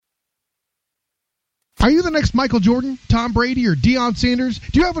Are you the next Michael Jordan, Tom Brady, or Deion Sanders?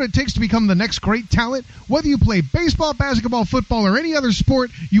 Do you have what it takes to become the next great talent? Whether you play baseball, basketball, football, or any other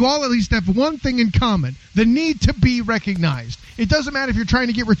sport, you all at least have one thing in common: the need to be recognized. It doesn't matter if you're trying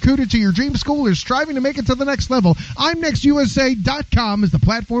to get recruited to your dream school or striving to make it to the next level. I'mNextUSA.com is the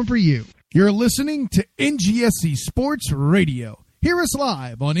platform for you. You're listening to NGSC Sports Radio. Hear us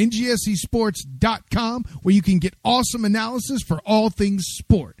live on NGSCSports.com, where you can get awesome analysis for all things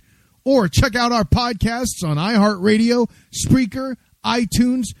sport. Or check out our podcasts on iHeartRadio, Spreaker,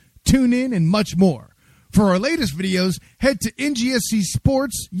 iTunes, TuneIn, and much more. For our latest videos, head to NGSC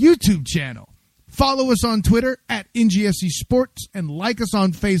Sports YouTube channel. Follow us on Twitter at NGSC Sports and like us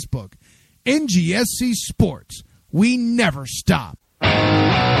on Facebook. NGSC Sports. We never stop.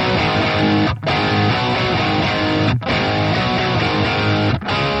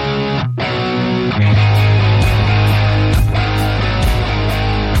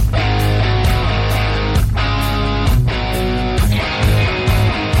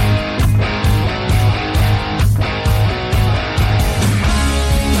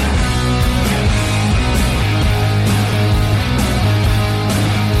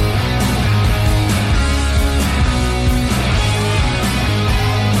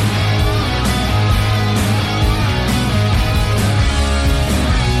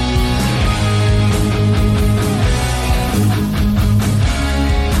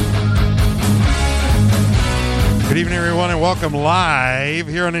 Good evening, everyone, and welcome live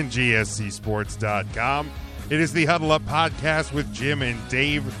here on NGSCSports.com. It is the Huddle Up Podcast with Jim and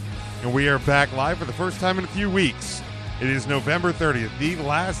Dave, and we are back live for the first time in a few weeks. It is November 30th, the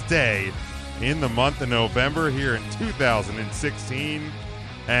last day in the month of November here in 2016,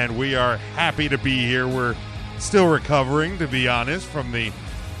 and we are happy to be here. We're still recovering, to be honest, from the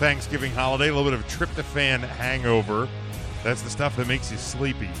Thanksgiving holiday, a little bit of tryptophan hangover. That's the stuff that makes you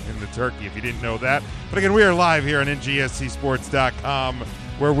sleepy in the turkey, if you didn't know that. But again, we are live here on NGSCSports.com,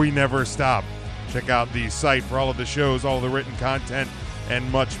 where we never stop. Check out the site for all of the shows, all of the written content,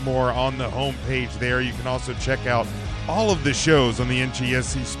 and much more on the homepage there. You can also check out all of the shows on the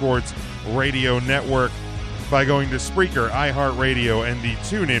NGSC Sports Radio Network by going to Spreaker, iHeartRadio, and the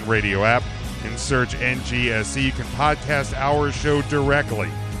TuneIn Radio app and search NGSC. You can podcast our show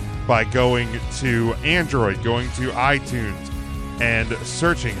directly by going to Android, going to iTunes, and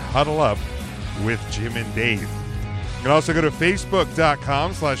searching Huddle Up with Jim and Dave. You can also go to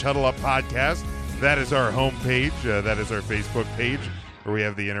Facebook.com/Huddle Up Podcast. That is our homepage. That is our Facebook page where we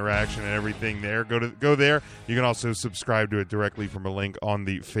have the interaction and everything there. Go there. You can also subscribe to it directly from a link on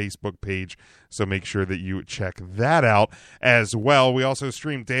the Facebook page, so make sure that you check that out as well. We also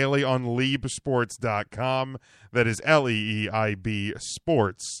stream daily on LeibSports.com. That is LEEIB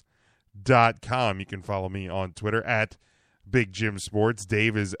Sports.com. You can follow me on Twitter at Big Jim Sports.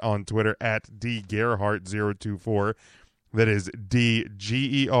 Dave is on Twitter at DGerhart024. That is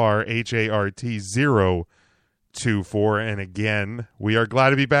DGERHART024. And again, we are glad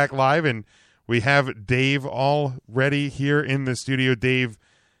to be back live, and we have Dave already here in the studio. Dave,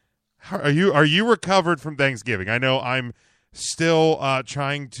 are you recovered from Thanksgiving? I know I'm still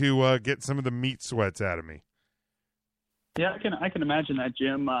trying to get some of the meat sweats out of me. Yeah, I can imagine that,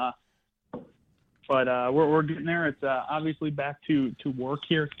 Jim. But we're getting there. It's obviously back to work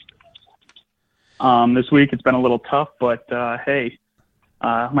here. This week it's been a little tough, but hey,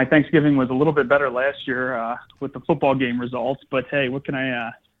 my Thanksgiving was a little bit better last year with the football game results. But hey, what can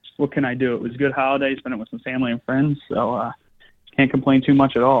I do? It was a good holiday, spent it with some family and friends, so can't complain too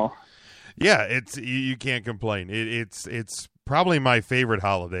much at all. Yeah, you can't complain. It's probably my favorite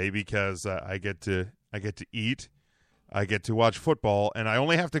holiday because I get to eat. I get to watch football, and I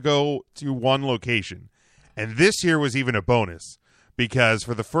only have to go to one location. And this year was even a bonus because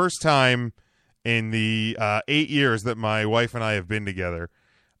for the first time in the 8 years that my wife and I have been together,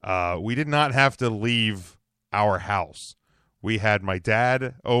 we did not have to leave our house. We had my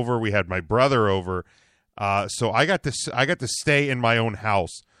dad over, we had my brother over, so I got to stay in my own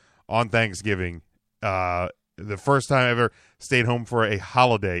house on Thanksgiving. The first time I ever stayed home for a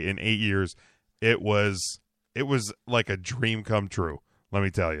holiday in 8 years. It was like a dream come true, let me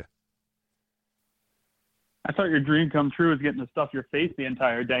tell you. I thought your dream come true was getting to stuff your face the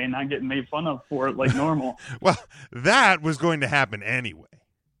entire day and not getting made fun of for it like normal. Well, that was going to happen anyway.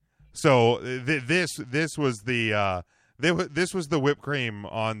 So this was the whipped cream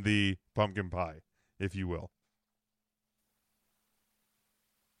on the pumpkin pie, if you will.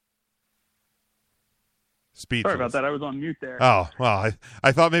 Speechless. Sorry about that. I was on mute there. Oh, well,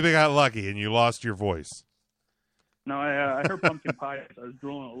 I thought maybe I got lucky and you lost your voice. No, I heard pumpkin pie. So I was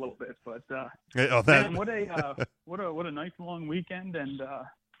drooling a little bit, but man, what a nice long weekend, and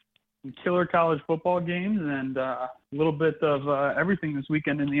killer college football games and a little bit of everything this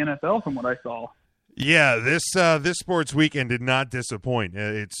weekend in the NFL from what I saw. Yeah, this sports weekend did not disappoint.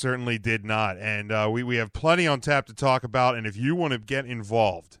 It certainly did not. And we have plenty on tap to talk about. And if you want to get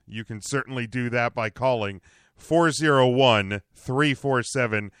involved, you can certainly do that by calling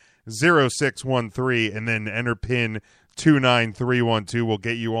 401-347-0613 and then enter PIN 29312. We'll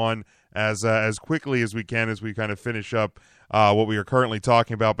get you on as quickly as we can as we kind of finish up what we are currently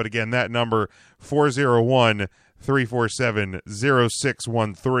talking about. But again, that number,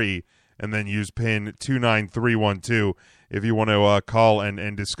 401-347-0613. And then use PIN 29312 if you want to call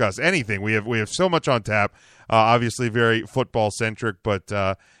and discuss anything. We have so much on tap. Obviously, very football centric, but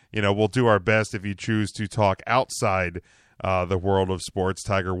we'll do our best if you choose to talk outside the world of sports.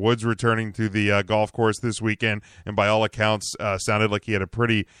 Tiger Woods returning to the golf course this weekend, and by all accounts, sounded like he had a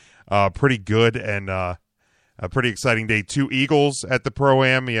pretty good and a pretty exciting day. 2 eagles at the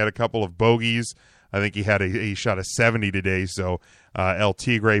Pro-Am. He had a couple of bogeys. I think he shot a 70 today, so El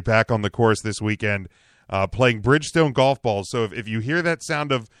Tigre back on the course this weekend playing Bridgestone golf balls. So if you hear that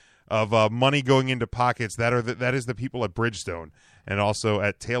sound of money going into pockets, that is the people at Bridgestone, and also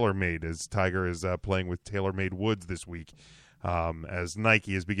at TaylorMade, as Tiger is playing with TaylorMade woods this week, as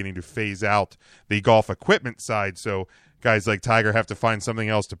Nike is beginning to phase out the golf equipment side. So guys like Tiger have to find something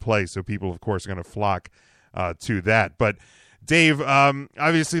else to play, so people, of course, are going to flock to that. But Dave,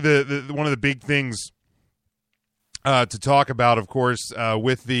 obviously the one of the big things to talk about, of course,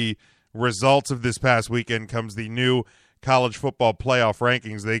 with the results of this past weekend comes the new college football playoff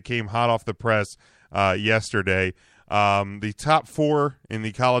rankings. They came hot off the press yesterday. The top 4 in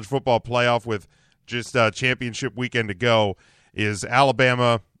the college football playoff with just championship weekend to go is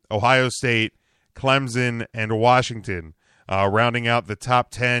Alabama, Ohio State, Clemson, and Washington. Rounding out the top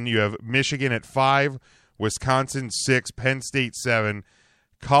 10, you have Michigan at 5, Wisconsin 6, Penn State 7,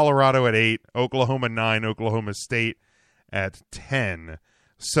 Colorado at 8, Oklahoma 9, Oklahoma State at 10.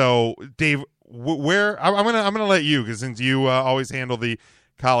 So, Dave, where I'm gonna let you, because since you always handle the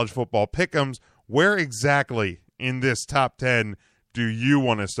college football pick'ems, where exactly in this top 10 do you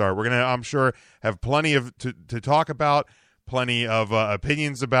want to start? We're gonna, I'm sure, have plenty of to talk about, plenty of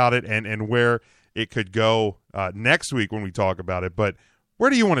opinions about it, and where it could go next week when we talk about it. But where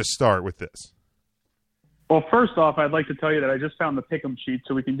do you want to start with this? Well, first off, I'd like to tell you that I just found the pick'em sheet,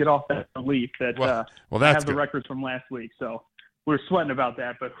 so we can get off that relief that well, I that's have the good. records from last week. So we're sweating about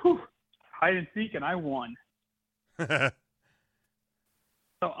that, but hide and seek, and I won. So,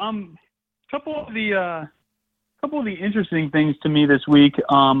 couple of the interesting things to me this week.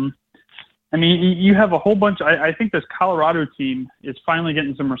 I mean, you have a whole bunch. I think this Colorado team is finally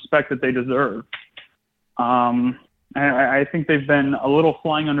getting some respect that they deserve. I think they've been a little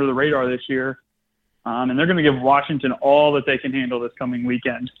flying under the radar this year. And they're going to give Washington all that they can handle this coming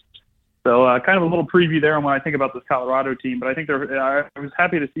weekend. So kind of a little preview there on what I think about this Colorado team. But I think I was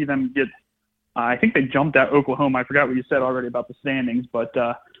happy to see them get I think they jumped at Oklahoma. I forgot what you said already about the standings, but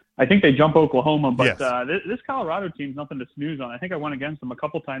I think they jump Oklahoma. But yes. This Colorado team's nothing to snooze on. I think I went against them a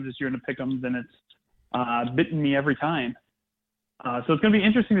couple times this year in the pick'ems, and it's bitten me every time. So it's going to be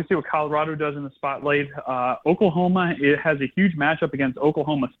interesting to see what Colorado does in the spotlight. Oklahoma, it has a huge matchup against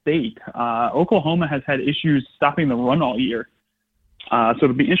Oklahoma State. Oklahoma has had issues stopping the run all year. So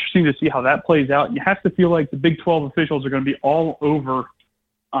it'll be interesting to see how that plays out. You have to feel like the Big 12 officials are going to be all over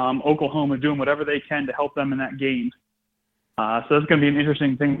Oklahoma, doing whatever they can to help them in that game. So that's going to be an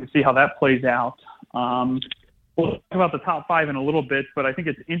interesting thing to see how that plays out. We'll talk about the top five in a little bit, but I think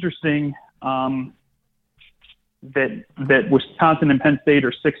it's interesting that Wisconsin and Penn State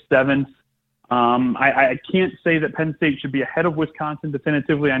are 6-7. I can't say that Penn State should be ahead of Wisconsin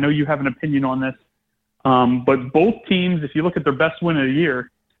definitively. I know you have an opinion on this. But both teams, if you look at their best win of the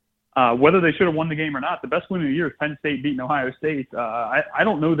year, whether they should have won the game or not, the best win of the year is Penn State beating Ohio State. I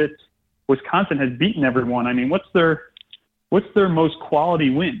don't know that Wisconsin has beaten everyone. I mean, what's their most quality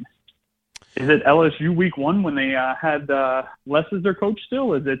win? Is it LSU week 1 when they had Les as their coach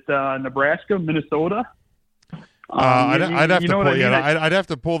still? Is it Nebraska, Minnesota? I'd have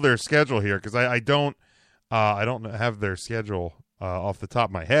to pull their schedule here because I don't have their schedule off the top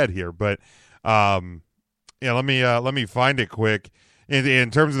of my head here, but let me find it quick.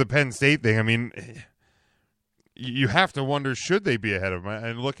 In terms of the Penn State thing, I mean, you have to wonder, should they be ahead of them?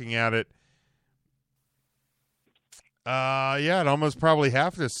 And looking at it, I'd almost probably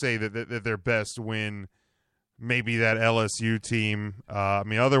have to say that their best win may be that LSU team. I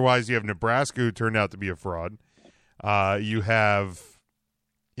mean, otherwise you have Nebraska, who turned out to be a fraud. You have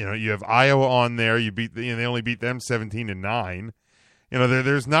Iowa on there. They only beat them 17-9.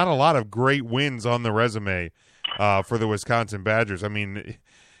 There's not a lot of great wins on the resume for the Wisconsin Badgers. I mean,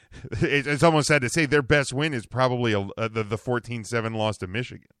 it's almost sad to say their best win is probably the 14-7 loss to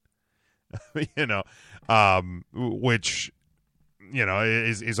Michigan. Which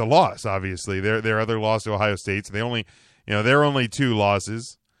is a loss. Obviously, their other loss to Ohio State. So they're only 2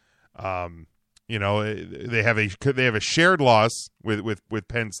 losses. They have a shared loss with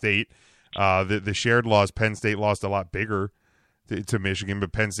Penn State. The shared loss, Penn State lost a lot bigger to Michigan,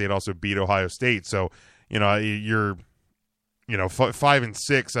 but Penn State also beat Ohio State. So you're 5 and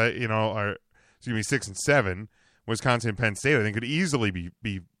 6. Or 6 and 7. Wisconsin and Penn State, I think, could easily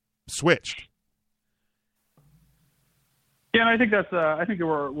be switched. Yeah, and I think I think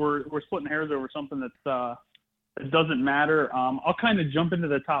we're splitting hairs over something that doesn't matter. I'll kind of jump into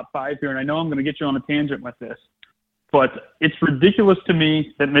the top 5 here, and I know I'm going to get you on a tangent with this, but it's ridiculous to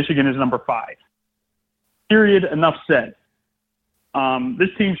me that Michigan is number 5. Period. Enough said. This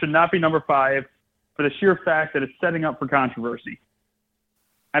team should not be number 5 for the sheer fact that it's setting up for controversy.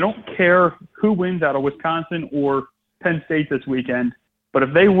 I don't care who wins out of Wisconsin or Penn State this weekend, but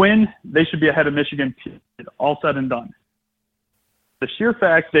if they win, they should be ahead of Michigan. All said and done. The sheer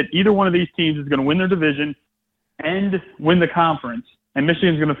fact that either one of these teams is going to win their division and win the conference, and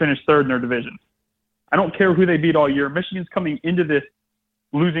Michigan's going to finish 3rd in their division. I don't care who they beat all year. Michigan's coming into this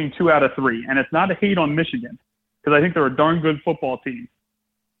losing 2 out of 3, and it's not a hate on Michigan because I think they're a darn good football team.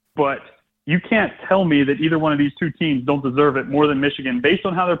 But you can't tell me that either one of these 2 teams don't deserve it more than Michigan based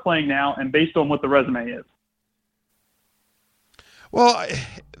on how they're playing now and based on what the resume is. Well,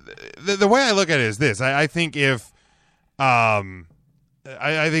 the way I look at it is this. I think if I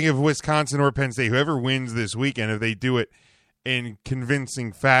think if Wisconsin or Penn State, whoever wins this weekend, if they do it in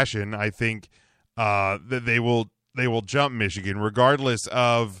convincing fashion, I think that they will jump Michigan, regardless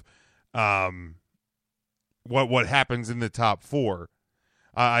of what happens in the top 4.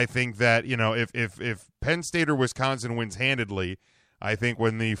 I think that if Penn State or Wisconsin wins handedly, I think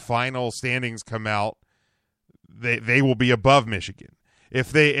when the final standings come out, they will be above Michigan.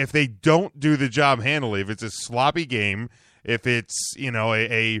 If they don't do the job handily, if it's a sloppy game, if it's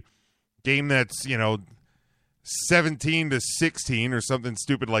a game that's 17-16 or something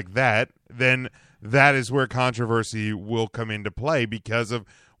stupid like that, then that is where controversy will come into play because of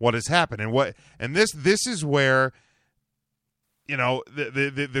what has happened and this is where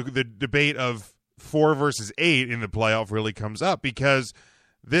the debate of 4 versus 8 in the playoff really comes up, because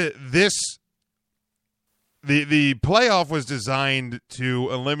the playoff was designed to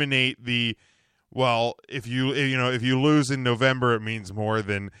eliminate if you lose in November, it means more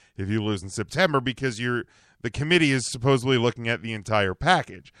than if you lose in September, because the committee is supposedly looking at the entire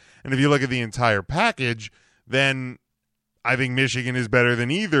package. And if you look at the entire package, then I think Michigan is better than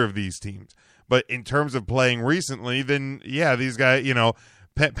either of these teams. But in terms of playing recently, then yeah, these guys,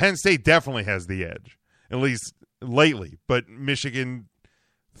 Penn State definitely has the edge, at least lately. But Michigan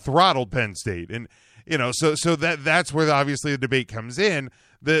throttled Penn State, and so that's where obviously the debate comes in.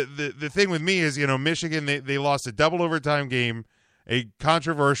 The thing with me is, Michigan, they lost a double overtime game, a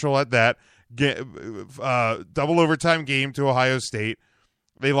controversial at that, double overtime game to Ohio State.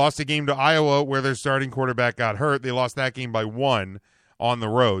 They lost a game to Iowa where their starting quarterback got hurt. They lost that game by 1 on the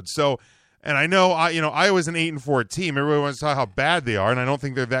road. So, and I know, Iowa's an 8-4 team. Everybody wants to talk how bad they are, and I don't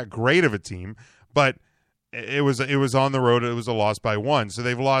think they're that great of a team. But it was on the road. It was a loss by 1. So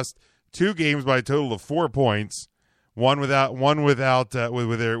they've lost 2 games by a total of 4 points. One with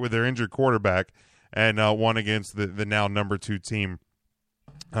their injured quarterback, and one against the now number 2 team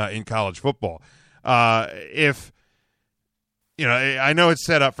in college football. I know it's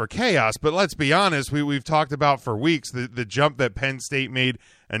set up for chaos, but let's be honest. We've talked about for weeks the jump that Penn State made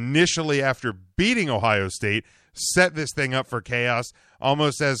initially after beating Ohio State set this thing up for chaos,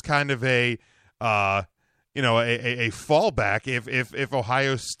 almost as kind of a fallback if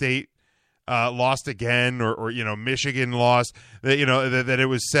Ohio State lost again, or Michigan lost, that it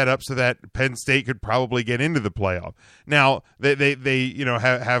was set up so that Penn State could probably get into the playoff. Now they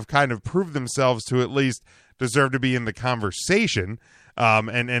have kind of proved themselves to at least deserve to be in the conversation,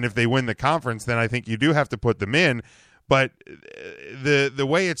 and if they win the conference, then I think you do have to put them in. But the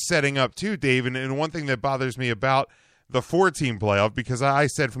way it's setting up too, Dave, and one thing that bothers me about the 4-team playoff, because I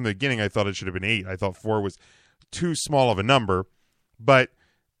said from the beginning I thought it should have been 8. I thought 4 was too small of a number, but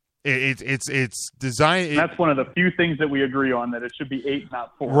it's designed. That's one of the few things that we agree on, that it should be 8,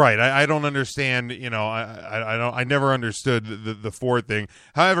 not 4. Right. I don't understand. I never understood the 4 thing.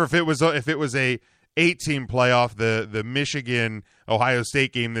 However, if it was a 8-team playoff, the Michigan Ohio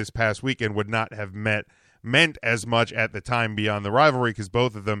State game this past weekend would not have meant as much at the time beyond the rivalry, because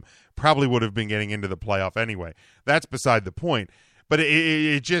both of them probably would have been getting into the playoff anyway. That's beside the point. But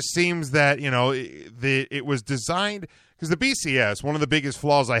it just seems that it was designed because the BCS, one of the biggest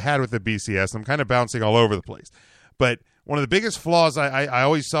flaws I had with the BCS, I'm kind of bouncing all over the place, but one of the biggest flaws I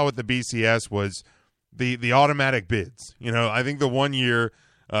always saw with the BCS was the automatic bids. I think the one year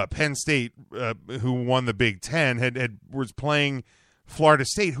Penn State, who won the Big Ten, was playing Florida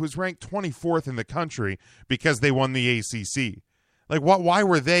State, who was ranked 24th in the country because they won the ACC. Like, why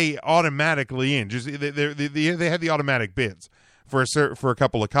were they automatically in? Just they had the automatic bids for a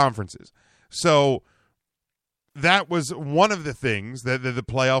couple of conferences. So that was one of the things that the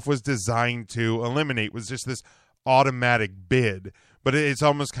playoff was designed to eliminate, was just this automatic bid. But it's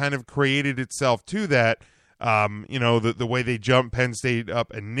almost kind of created itself to that. The way they jumped Penn State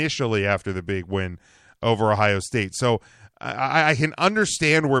up initially after the big win over Ohio State. So I can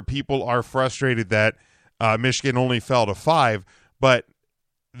understand where people are frustrated that Michigan only fell to 5, but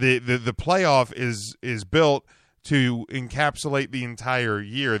the playoff is built to encapsulate the entire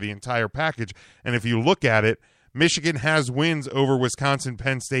year, the entire package. And if you look at it, Michigan has wins over Wisconsin,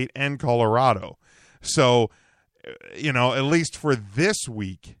 Penn State, and Colorado. So, at least for this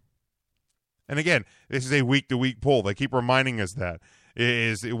week, and again, this is a week-to-week poll. They keep reminding us that. It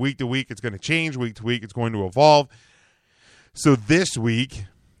is week-to-week, it's going to change. Week-to-week, it's going to evolve. So this week,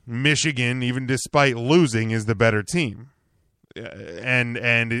 Michigan, even despite losing, is the better team. And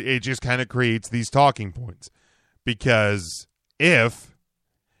it just kind of creates these talking points. Because if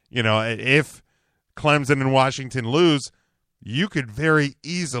Clemson and Washington lose, you could very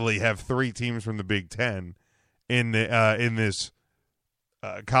easily have 3 teams from the Big Ten in this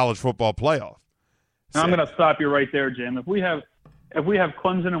college football playoff. Now, I'm going to stop you right there, Jim. If we have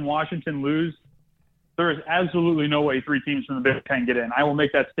Clemson and Washington lose, there is absolutely no way 3 teams from the Big Ten get in. I will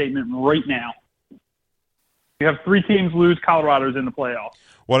make that statement right now. You have 3 teams lose, Colorado's in the playoff.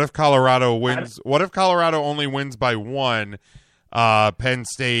 What if Colorado wins? What if Colorado only wins by 1? Penn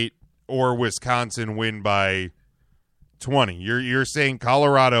State or Wisconsin win by 20. You're saying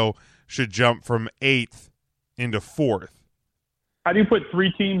Colorado should jump from 8th into 4th. How do you put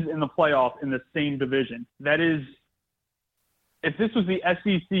 3 teams in the playoff in the same division? That is, if this was the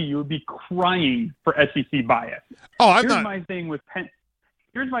SEC, you would be crying for SEC bias. Oh, Here's my thing with Penn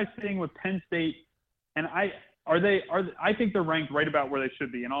State, and I think they're ranked right about where they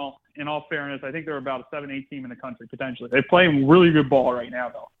should be. In all fairness, I think they're about a 7-8 team in the country potentially. They're playing really good ball right now,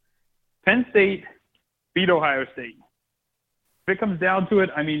 though. Penn State beat Ohio State. If it comes down to it,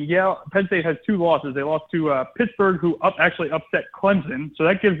 Penn State has 2 losses. They lost to Pittsburgh, who actually upset Clemson. So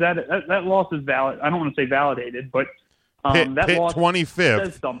that gives that loss is valid. I don't want to say validated, but Pitt loss 25th.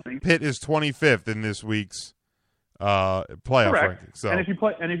 says something. Pitt is 25th in this week's playoff Correct. ranking. So. And if you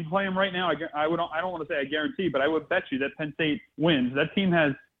play them right now, I don't want to say I guarantee, but I would bet you that Penn State wins. That team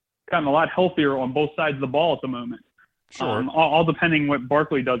has gotten a lot healthier on both sides of the ball at the moment. Sure. All depending what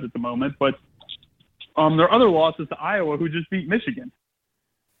Barkley does at the moment, but there are other losses to Iowa, who just beat Michigan.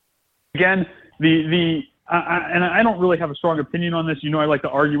 Again, and I don't really have a strong opinion on this. I like to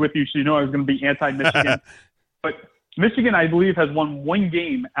argue with you, so I was going to be anti-Michigan. But Michigan, I believe, has won 1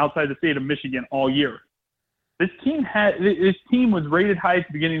 game outside the state of Michigan all year. This team was rated high at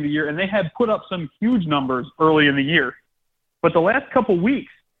the beginning of the year, and they had put up some huge numbers early in the year. But the last couple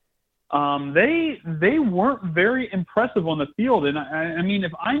weeks, they weren't very impressive on the field. And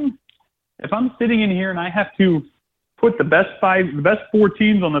if I'm sitting in here and I have to put the best 4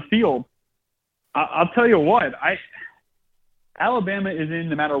 teams on the field, I'll tell you what, Alabama is in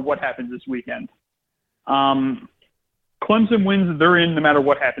no matter what happens this weekend. Clemson wins, they're in no matter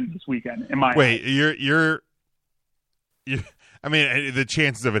what happens this weekend. Wait, you're the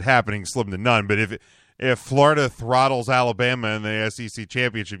chances of it happening slim to none. But if Florida throttles Alabama in the SEC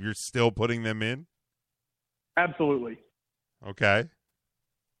championship, you're still putting them in? Absolutely. Okay.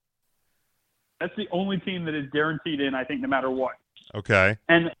 That's the only team that is guaranteed in, I think, no matter what. Okay.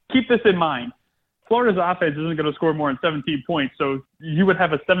 And keep this in mind. Florida's offense isn't going to score more than 17 points, so you would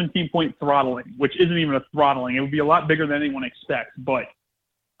have a 17-point throttling, which isn't even a throttling. It would be a lot bigger than anyone expects. But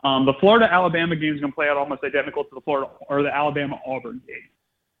the Florida-Alabama game is going to play out almost identical to the Alabama-Auburn game.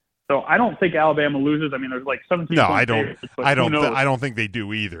 So I don't think Alabama loses. There's like 17 No, points. I don't think they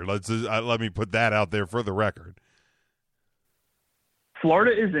do either. Let me put that out there for the record.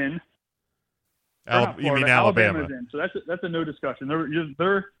 Florida is in. You mean Alabama? Is in. So that's a no discussion.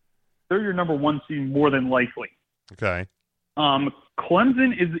 They're your number 1 seed more than likely. Okay.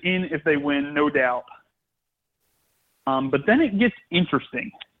 Clemson is in if they win, no doubt. But then it gets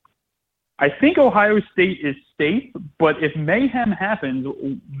interesting. I think Ohio State is safe, but if mayhem happens,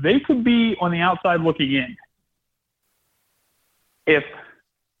 they could be on the outside looking in. If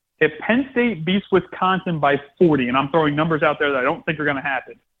Penn State beats Wisconsin by 40, and I'm throwing numbers out there that I don't think are going to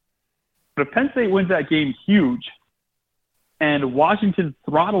happen, but if Penn State wins that game huge, and Washington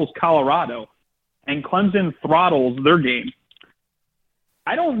throttles Colorado, and Clemson throttles their game,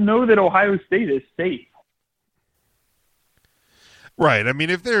 I don't know that Ohio State is safe. Right. I mean,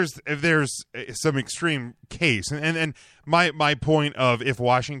 if there's some extreme case, and my point of if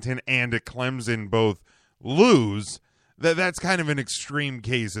Washington and Clemson both lose, that's kind of an extreme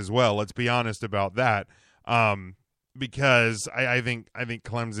case as well. Let's be honest about that, because I think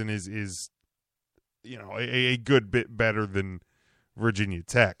Clemson is a good bit better than Virginia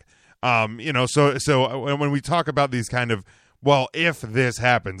Tech. So when we talk about these kind of, well, if this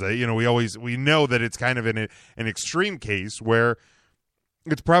happens, we know that it's kind of an extreme case where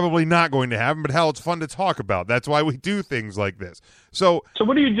it's probably not going to happen, but hell, it's fun to talk about. That's why we do things like this. So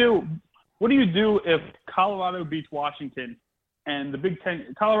what do you do? What do you do if Colorado beats Washington and the Big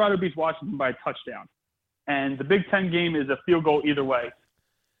Ten? Colorado beats Washington by a touchdown, and the Big Ten game is a field goal either way.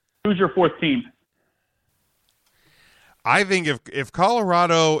 Who's your fourth team? I think if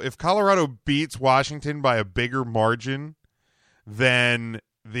Colorado beats Washington by a bigger margin than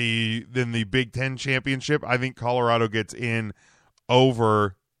the Big Ten championship, I think Colorado gets in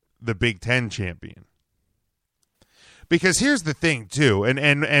over the Big Ten champion. Because here's the thing too,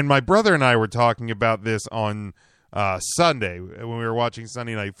 and my brother and I were talking about this on Sunday when we were watching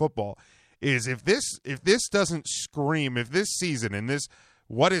Sunday Night Football, is if this doesn't scream, if this season and this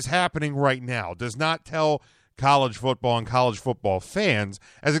what is happening right now does not tell college football and college football fans,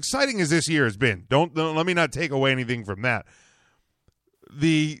 as exciting as this year has been, don't let me not take away anything from that.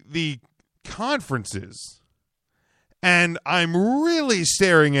 The conferences, and I'm really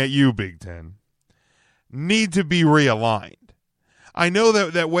staring at you, Big Ten, need to be realigned. I know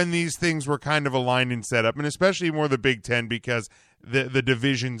that when these things were kind of aligned and set up, and especially more the Big Ten because the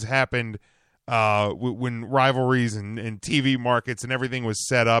divisions happened when rivalries and TV markets and everything was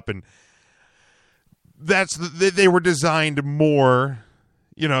set up, and they were designed more.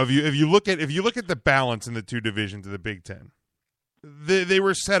 If you look at the balance in the two divisions of the Big Ten, they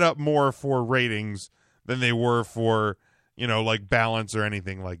were set up more for ratings than they were for like balance or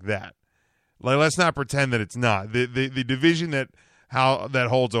anything like that. Like, let's not pretend that it's not the division that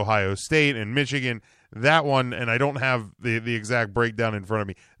holds Ohio State and Michigan. That one, and I don't have the exact breakdown in front of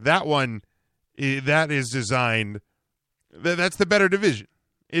me. That one, that is designed. That's the better division.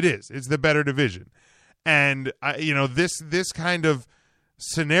 It is. It's the better division. And this kind of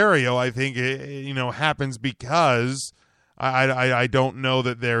scenario, I think, happens because I don't know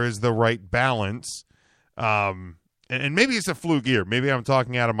that there is the right balance. And maybe it's a fluke year. Maybe I'm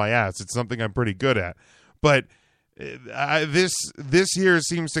talking out of my ass. It's something I'm pretty good at. But this year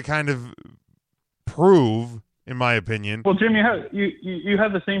seems to kind of prove, in my opinion. Well, Jim, you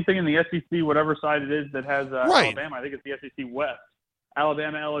have the same thing in the SEC, whatever side it is that has right. Alabama. I think it's the SEC West.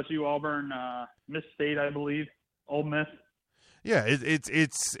 Alabama, LSU, Auburn, Miss State, I believe, Ole Miss. Yeah,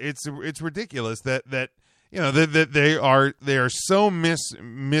 it's ridiculous that they are so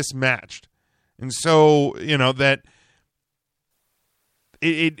mismatched, and so that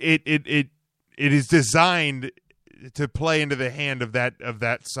it is designed to play into the hand of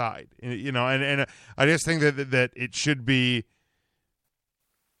that side, and I just think that it should be.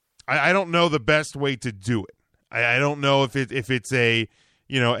 I don't know the best way to do it. I don't know if it's a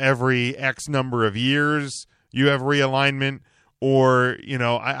every X number of years you have realignment, or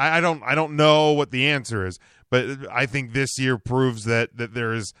I don't know what the answer is, but I think this year proves that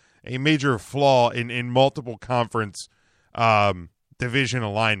there is a major flaw in multiple conference division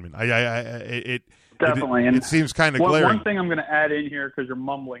alignment. Definitely. It seems kind of glaring. One thing I'm going to add in here, because you're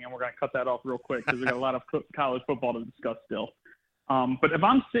mumbling, and we're going to cut that off real quick because we got a lot of college football to discuss still. But if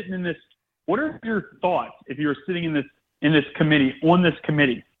I'm sitting in this, what are your thoughts if you were sitting on this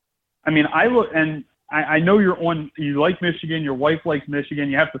committee? I mean, I look, and I know you like Michigan, your wife likes Michigan,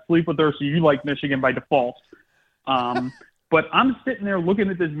 you have to sleep with her, so you like Michigan by default. But I'm sitting there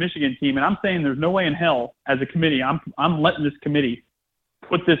looking at this Michigan team, and I'm saying there's no way in hell as a committee I'm letting this committee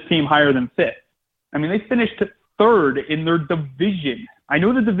put this team higher than fifth. I mean, they finished third in their division. I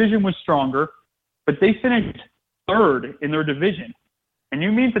know the division was stronger, but they finished third in their division. And you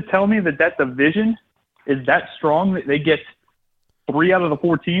mean to tell me that division is that strong that they get 3 out of the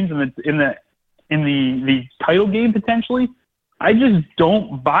 4 teams in the title game potentially? I just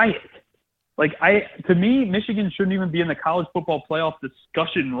don't buy it. Like, to me, Michigan shouldn't even be in the college football playoff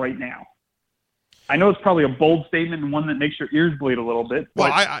discussion right now. I know it's probably a bold statement and one that makes your ears bleed a little bit.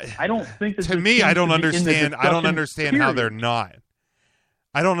 But well, I don't think that. To me, I don't understand. I don't understand period. How they're not.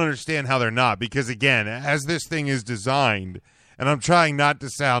 I don't understand how they're not, because again, as this thing is designed, and I'm trying not to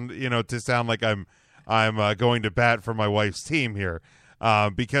sound like I'm going to bat for my wife's team here,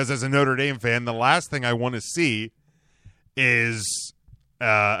 because as a Notre Dame fan, the last thing I want to see is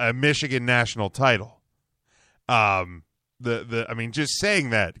a Michigan national title. I mean, just saying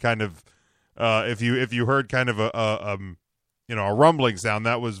that kind of, if you heard kind of a rumbling sound,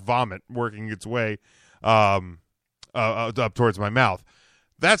 that was vomit working its way up towards my mouth.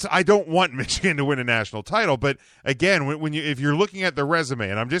 I don't want Michigan to win a national title, but again, if you're looking at the resume,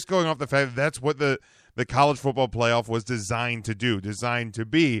 and I'm just going off the fact that that's what the college football playoff was designed to do, designed to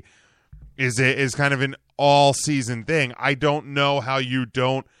be, is kind of an all-season thing. I don't know how you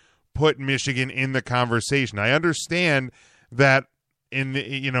don't put Michigan in the conversation. I understand that in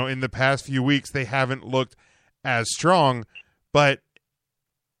the past few weeks they haven't looked as strong, but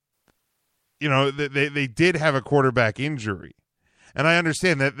they did have a quarterback injury. And I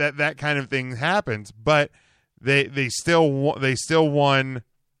understand that kind of thing happens, but they still won.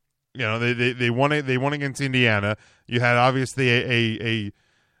 They won against Indiana. You had obviously a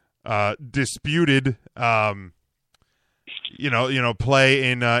disputed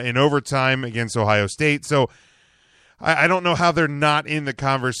play in overtime against Ohio State. So I don't know how they're not in the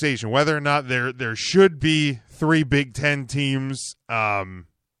conversation. Whether or not there should be 3 Big Ten teams, in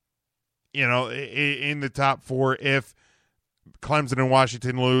the top 4 if Clemson and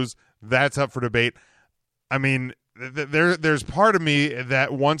Washington lose, that's up for debate. I mean, there's part of me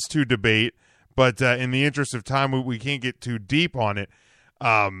that wants to debate, but in the interest of time, we can't get too deep on it.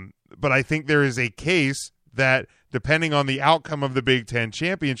 But I think there is a case that, depending on the outcome of the Big Ten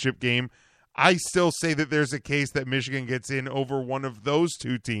championship game, I still say that there's a case that Michigan gets in over one of those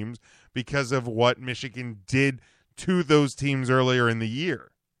 2 teams because of what Michigan did to those teams earlier in the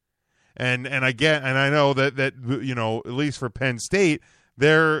year. And I know that at least for Penn State,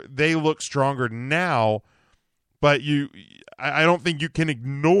 they look stronger now, but I don't think you can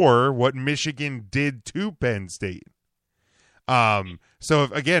ignore what Michigan did to Penn State. So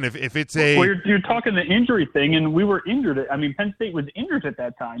if it's a, well, you're talking the injury thing, and we were injured. I mean, Penn State was injured at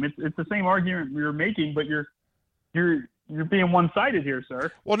that time. It's the same argument you're making, but you're being one-sided here, sir.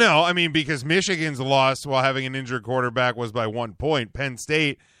 Well, no, I mean, because Michigan's loss while having an injured quarterback was by 1 point. Penn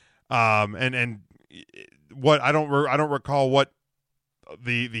State. And what I don't recall what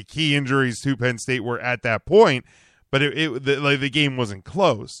the key injuries to Penn State were at that point, but the game wasn't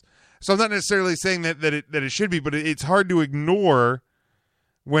close. So I'm not necessarily saying that it should be, but it's hard to ignore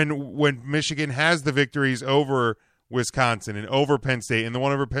when Michigan has the victories over Wisconsin and over Penn State, and the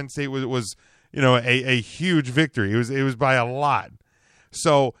one over Penn State was a huge victory. It was by a lot.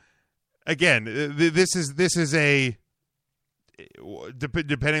 So again, this is a,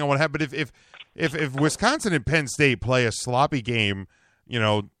 depending on what happened, if Wisconsin and Penn State play a sloppy game,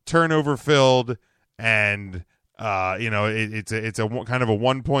 turnover filled, and it's a kind of a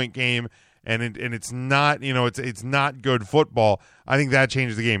 1-point game, and it's not it's not good football, I think that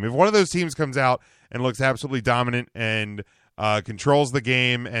changes the game. If one of those teams comes out and looks absolutely dominant and controls the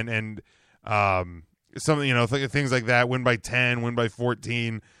game and something things like that, win by 10, win by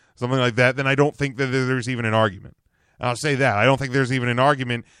 14, something like that, then I don't think that there's even an argument. I'll say that. I don't think there's even an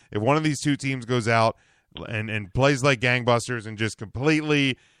argument if one of these 2 teams goes out and plays like gangbusters and just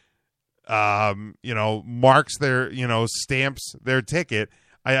completely, marks their, stamps their ticket.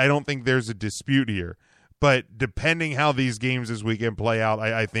 I don't think there's a dispute here. But depending how these games this weekend play out,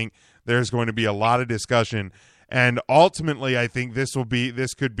 I think there's going to be a lot of discussion. And ultimately, I think this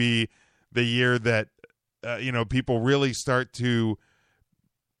could be the year that, people really start to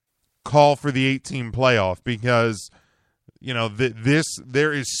call for the 8-team playoff, because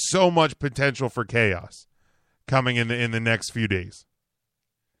there is so much potential for chaos coming in the next few days.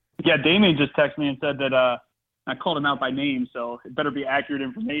 Yeah, Damien just texted me and said that I called him out by name, so it better be accurate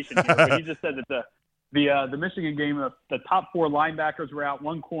information here. But he just said that the Michigan game, the top 4 linebackers were out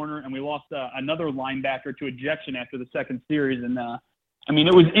one corner, and we lost another linebacker to ejection after the second series. And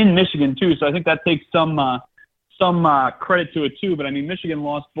it was in Michigan too, so I think that takes some credit to it too. But I mean, Michigan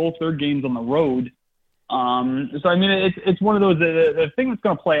lost both their games on the road. So I mean, it's one of those the thing that's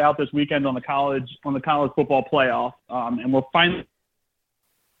going to play out this weekend on the college football playoff, and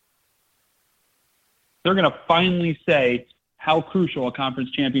they're going to finally say how crucial a conference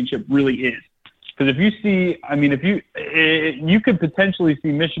championship really is. Because if you see, you could potentially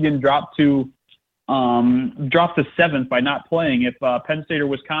see Michigan drop to 7th by not playing if Penn State or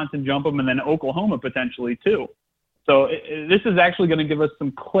Wisconsin jump them, and then Oklahoma potentially too. So this is actually going to give us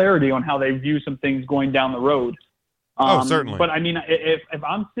some clarity on how they view some things going down the road. Certainly. But I mean, if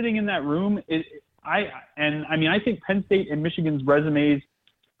I'm sitting in that room, I think Penn State and Michigan's resumes,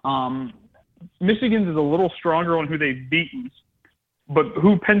 Michigan's is a little stronger on who they've beaten, but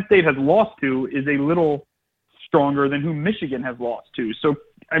who Penn State has lost to is a little stronger than who Michigan has lost to. So,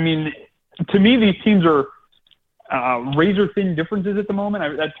 I mean, to me, these teams are razor thin differences at the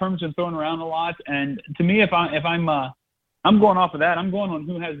moment. That term's been thrown around a lot, and to me, if I'm going off of that, I'm going on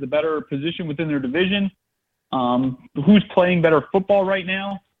who has the better position within their division, who's playing better football right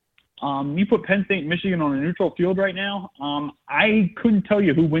now. You put Penn State and Michigan on a neutral field right now, I couldn't tell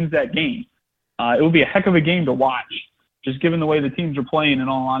you who wins that game. It would be a heck of a game to watch, just given the way the teams are playing. In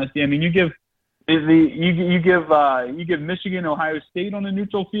all honesty, I mean, you give Michigan, Ohio State on a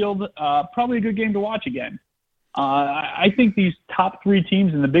neutral field, probably a good game to watch again. I think these top three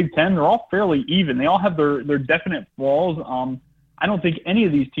teams in the Big Ten, they're all fairly even. They all have their definite flaws. I don't think any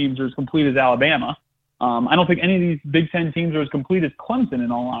of these teams are as complete as Alabama. I don't think any of these Big Ten teams are as complete as Clemson,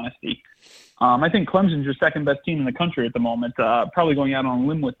 in all honesty. I think Clemson's your second best team in the country at the moment. Probably going out on a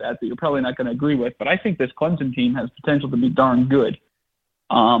limb with that you're probably not going to agree with, but I think this Clemson team has potential to be darn good.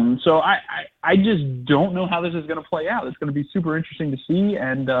 So I just don't know how this is going to play out. It's going to be super interesting to see,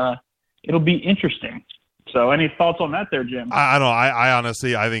 and it'll be interesting. So any thoughts on that there, Jim? I don't know. I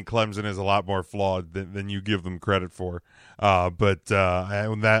honestly, I think Clemson is a lot more flawed than you give them credit for. But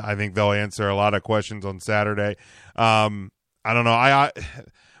I think they'll answer a lot of questions on Saturday. I don't know.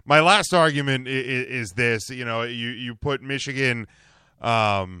 My last argument is this. You know, you put Michigan,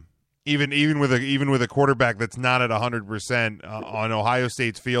 even with a quarterback that's not at 100% on Ohio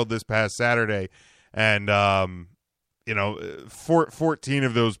State's field this past Saturday, and 14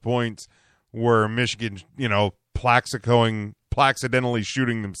 of those points were Michigan, placidentally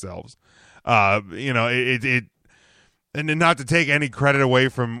shooting themselves. And not to take any credit away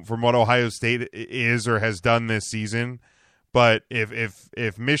from what Ohio State is or has done this season, but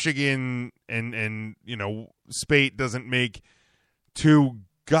if Michigan and Spate doesn't make two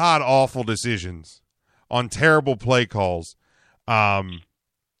god awful decisions on terrible play calls, I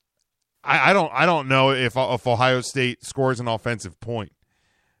don't know if Ohio State scores an offensive point.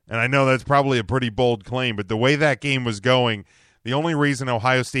 And I know that's probably a pretty bold claim, but the way that game was going, the only reason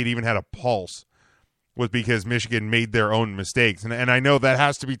Ohio State even had a pulse was because Michigan made their own mistakes. And I know that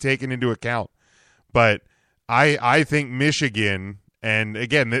has to be taken into account. But I think Michigan, and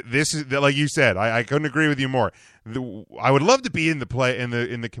again, this is like you said, I couldn't agree with you more. I would love to be in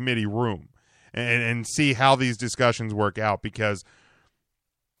the committee room and see how these discussions work out, because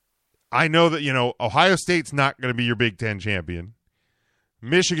I know that, Ohio State's not going to be your Big Ten champion.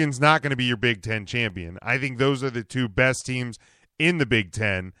 Michigan's not going to be your Big Ten champion. I think those are the two best teams in the Big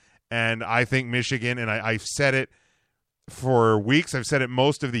Ten, and I think Michigan, and I've said it for weeks, I've said it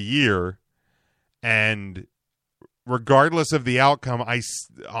most of the year, and regardless of the outcome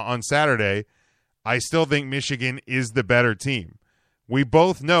on Saturday, I still think Michigan is the better team. We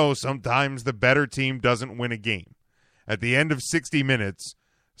both know sometimes the better team doesn't win a game. At the end of 60 minutes,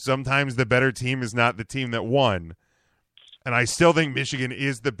 sometimes the better team is not the team that won. And I still think Michigan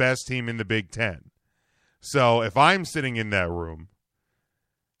is the best team in the Big Ten. So if I'm sitting in that room,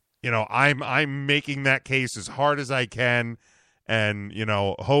 I'm making that case as hard as I can, and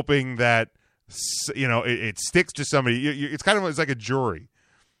hoping that it sticks to somebody. It's it's like a jury.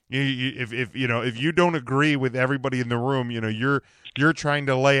 If you don't agree with everybody in the room, you're trying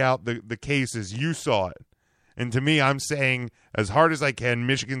to lay out the case as you saw it. And to me, I'm saying as hard as I can,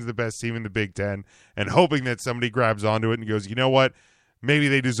 Michigan's the best team in the Big Ten, and hoping that somebody grabs onto it and goes, you know what, maybe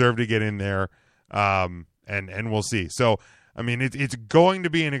they deserve to get in there, and we'll see. So, I mean, it's going to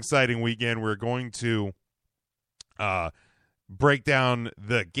be an exciting weekend. We're going to break down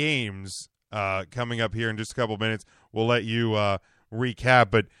the games coming up here in just a couple minutes. We'll let you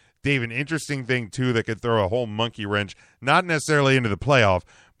recap. But, Dave, an interesting thing, too, that could throw a whole monkey wrench, not necessarily into the playoff,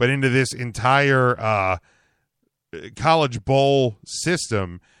 but into this entire college bowl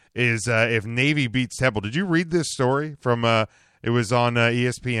system is if Navy beats Temple. Did you read this story from it was on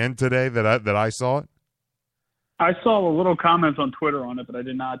ESPN today that I saw it? I saw a little comments on Twitter on it, but I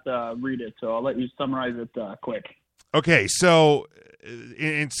did not read it, so I'll let you summarize it quick. Okay, so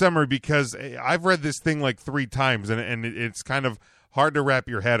in summary, because I've read this thing like 3 times, and it's kind of hard to wrap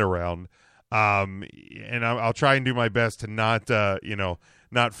your head around, and I'll try and do my best to not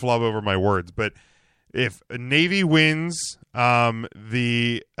flub over my words, but if Navy wins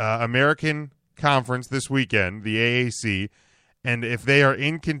the American Conference this weekend, the AAC, and if they are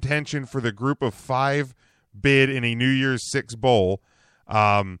in contention for the Group of 5 bid in a New Year's Six bowl,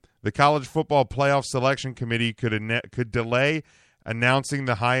 the College Football Playoff Selection Committee could delay announcing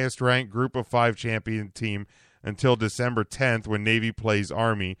the highest-ranked Group of 5 champion team until December 10th, when Navy plays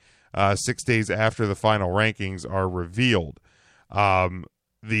Army, 6 days after the final rankings are revealed.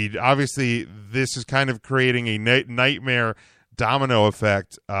 Obviously, this is kind of creating a nightmare domino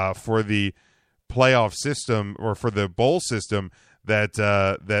effect for the playoff system, or for the bowl system, that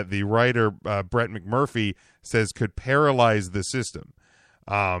the writer Brett McMurphy says could paralyze the system,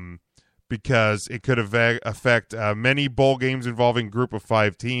 because it could affect many bowl games involving group of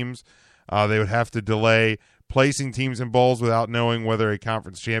 5 teams. They would have to delay placing teams in bowls without knowing whether a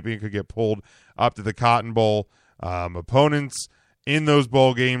conference champion could get pulled up to the Cotton Bowl. Opponents in those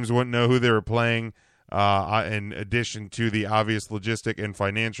bowl games wouldn't know who they were playing, in addition to the obvious logistic and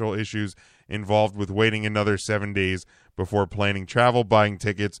financial issues involved with waiting another 7 days before planning travel, buying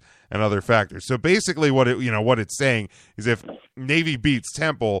tickets, and other factors. So basically what it's saying is if Navy beats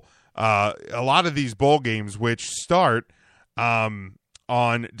Temple, a lot of these bowl games, which start on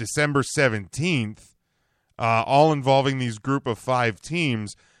December 17th, all involving these group of 5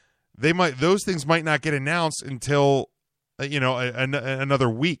 teams, those things might not get announced until another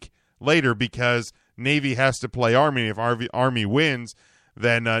week later, because Navy has to play Army. If Army wins,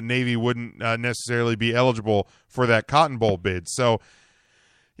 then Navy wouldn't necessarily be eligible for that Cotton Bowl bid. So,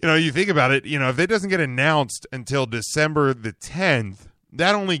 you think about it, if it doesn't get announced until December the 10th,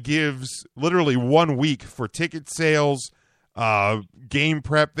 that only gives literally 1 week for ticket sales, game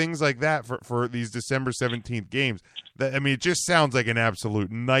prep, things like that for these December 17th games. It just sounds like an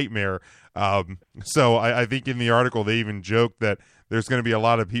absolute nightmare. So I think in the article they even joked that there's going to be a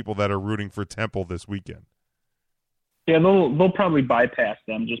lot of people that are rooting for Temple this weekend. Yeah, they'll probably bypass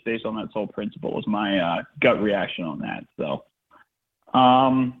them just based on that sole principle is my gut reaction on that. So,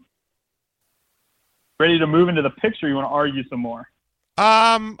 ready to move into the picks, or you want to argue some more?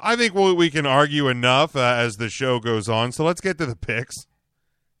 I think we can argue enough as the show goes on. So let's get to the picks.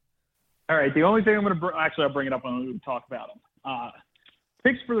 All right. The only thing I'm going to I'll bring it up when we talk about them.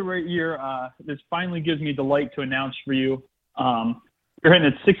 Picks for the year. This finally gives me delight to announce for you. You're hitting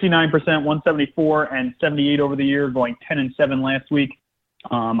at 69%, 174, and 78 over the year, going 10-7 last week.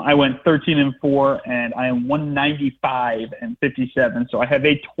 I went 13-4, and I am 195 and 57. So I have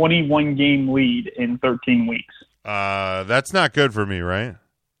a 21 game lead in 13 weeks. That's not good for me, right?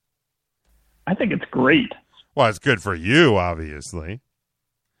 I think it's great. Well, it's good for you, obviously.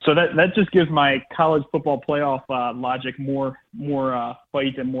 So that just gives my college football playoff logic more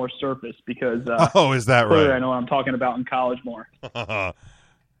fight and more surface because is that clearly right? I know what I'm talking about in college more.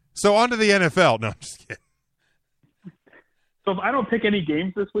 So on to the NFL. No, I'm just kidding. So if I don't pick any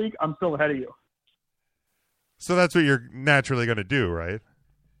games this week, I'm still ahead of you. So that's what you're naturally going to do, right?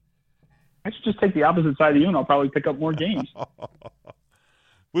 I should just take the opposite side of you, and I'll probably pick up more games.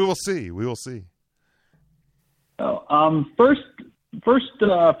 We will see. We will see. So, first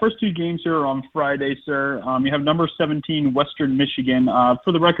 2 games here are on Friday, sir. You have number 17 Western Michigan.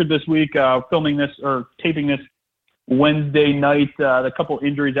 For the record, this week, filming this or taping this Wednesday night. A couple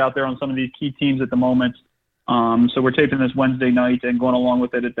injuries out there on some of these key teams at the moment. So we're taping this Wednesday night and going along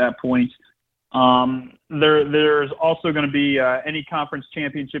with it at that point. There's also going to be any conference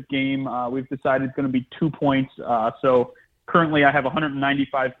championship game. We've decided it's going to be 2 points. So currently I have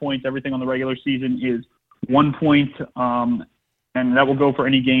 195 points. Everything on the regular season is 1 point. And that will go for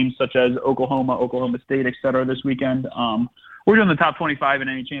any games such as Oklahoma, Oklahoma State, et cetera, this weekend. We're doing the top 25 in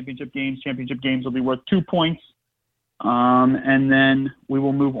any championship games. Championship games will be worth 2 points. And then we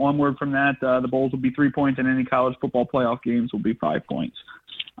will move onward from that. The bowls will be 3 points, and any college football playoff games will be 5 points.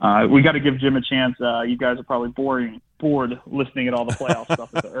 We got to give Jim a chance. You guys are probably bored listening at all the playoff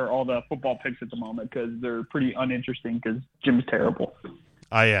stuff or all the football picks at the moment because they're pretty uninteresting because Jim's terrible.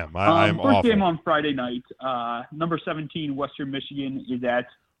 I am. I'm first awful. game on Friday night. Number 17 Western Michigan is at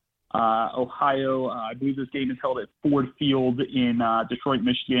Ohio. I believe this game is held at Ford Field in Detroit,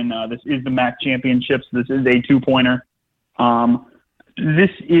 Michigan. This is the MAC championships. This is a 2-pointer.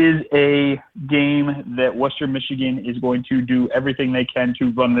 This is a game that Western Michigan is going to do everything they can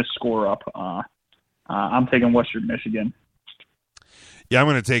to run this score up. I'm taking Western Michigan. Yeah, I'm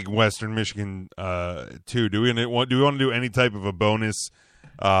going to take Western Michigan too. Do we want to do any type of a bonus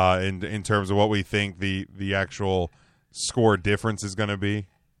in terms of what we think the actual score difference is going to be?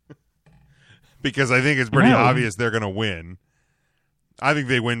 Because I think it's pretty obvious they're going to win. I think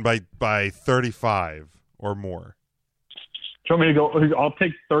they win by 35 or more. Do you want me to go? I'll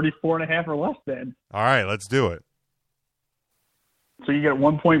take 34.5 or less then. All right, let's do it. So you get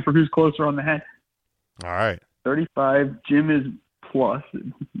 1 point for who's closer on the head. All right. 35. Jim is plus.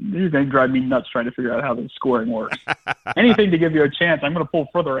 This is going to drive me nuts trying to figure out how the scoring works. Anything to give you a chance. I'm going to pull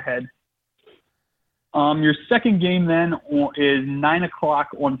further ahead. Your second game then is 9 o'clock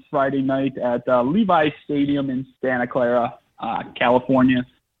on Friday night at Levi Stadium in Santa Clara, California.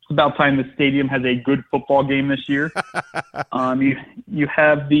 It's about time the stadium has a good football game this year. You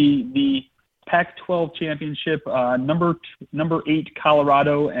have the Pac-12 championship, number 8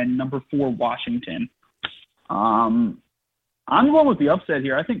 Colorado and number 4 Washington. I'm I'm going with the upset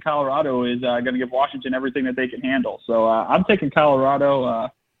here. I think Colorado is going to give Washington everything that they can handle. So I'm taking Colorado. I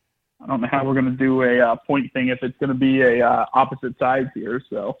don't know how we're going to do a point thing if it's going to be a opposite sides here.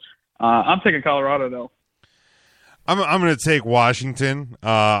 So I'm taking Colorado, though. I'm going to take Washington.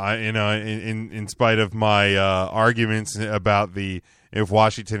 In spite of my arguments about if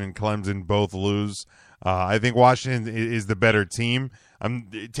Washington and Clemson both lose, I think Washington is the better team. I'm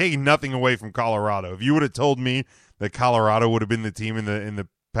taking nothing away from Colorado. If you would have told me that Colorado would have been the team in the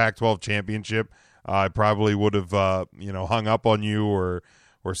Pac-12 championship, I probably would have hung up on you or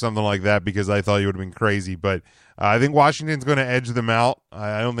something like that because I thought you would have been crazy. But I think Washington's going to edge them out.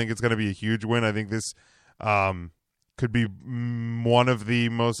 I don't think it's going to be a huge win. I think this could be one of the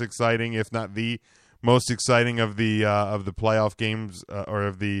most exciting, if not the most exciting, of the playoff games or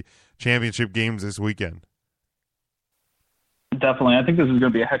of the championship games this weekend. Definitely. I think this is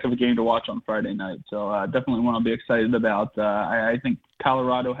going to be a heck of a game to watch on Friday night. So definitely one I'll be excited about. I think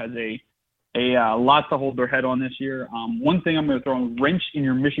Colorado has a lot to hold their head on this year. One thing I'm going to throw a wrench in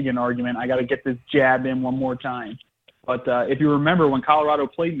your Michigan argument. I got to get this jab in one more time. But if you remember when Colorado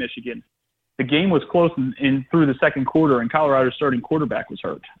played Michigan, the game was close in through the second quarter, and Colorado's starting quarterback was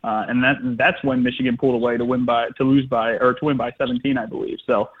hurt, and that's when Michigan pulled away to win by 17, I believe.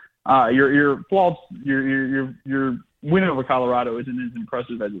 So your win over Colorado isn't as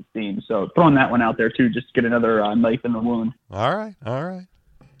impressive as it seems. So throwing that one out there too, just to get another knife in the wound. All right.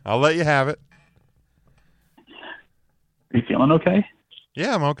 I'll let you have it. Are you feeling okay?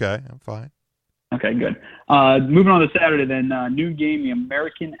 Yeah, I'm okay. I'm fine. Okay, good. Moving on to Saturday then, new game, the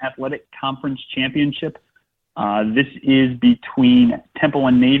American Athletic Conference Championship. This is between Temple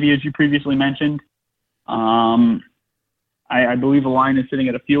and Navy, as you previously mentioned. I believe the line is sitting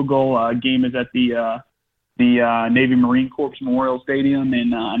at a field goal. Game is at the Navy Marine Corps Memorial Stadium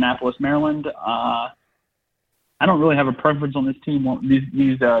in Annapolis, Maryland. I don't really have a preference on this team,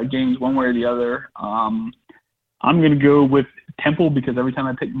 these games one way or the other. I'm going to go with Temple because every time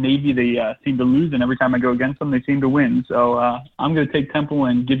I pick Navy, they seem to lose, and every time I go against them, they seem to win. So I'm going to take Temple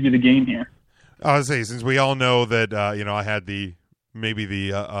and give you the game here. I would say, since we all know that I had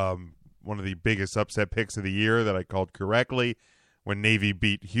one of the biggest upset picks of the year that I called correctly when Navy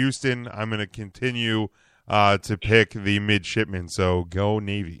beat Houston, I'm going to continue to pick the midshipmen. So go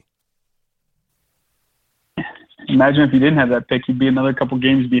Navy. Imagine if you didn't have that pick, you'd be another couple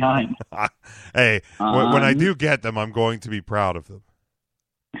games behind. Hey, when I do get them, I'm going to be proud of them.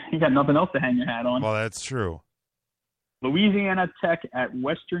 You got nothing else to hang your hat on. Well, that's true. Louisiana Tech at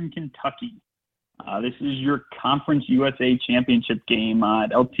Western Kentucky. This is your Conference USA Championship game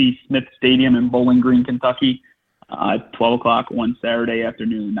at LT Smith Stadium in Bowling Green, Kentucky, at 12 o'clock one Saturday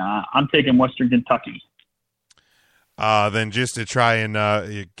afternoon. I'm taking Western Kentucky. Then just to try and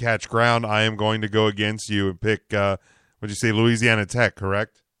catch ground, I am going to go against you and pick, what'd you say, Louisiana Tech,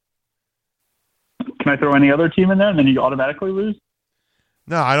 correct? Can I throw any other team in there and then you automatically lose?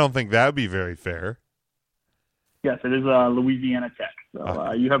 No, I don't think that would be very fair. Yes, it is Louisiana Tech.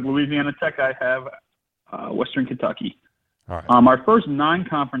 So you have Louisiana Tech. I have Western Kentucky. All right. Our first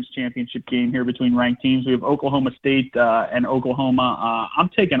non-conference championship game here between ranked teams. We have Oklahoma State and Oklahoma. I'm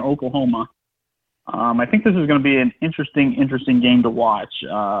taking Oklahoma. I think this is going to be an interesting game to watch.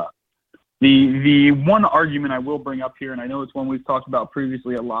 The one argument I will bring up here, and I know it's one we've talked about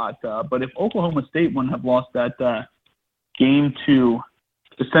previously a lot, but if Oklahoma State wouldn't have lost that game to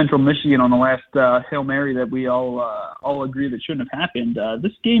Central Michigan on the last Hail Mary that we all agree that shouldn't have happened,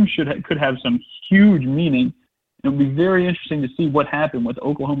 this game could have some huge meaning. It'll be very interesting to see what happened with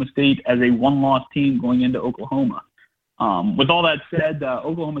Oklahoma State as a one-loss team going into Oklahoma. With all that said,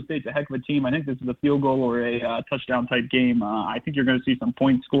 Oklahoma State's a heck of a team. I think this is a field goal or a touchdown type game. I think you're going to see some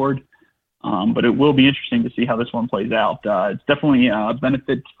points scored, but it will be interesting to see how this one plays out. It's definitely a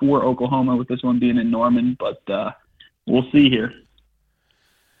benefit for Oklahoma with this one being in Norman, but we'll see here.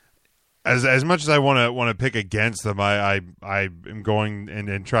 As much as I want to pick against them, I am going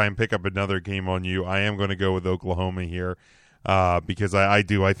and try and pick up another game on you. I am going to go with Oklahoma here because I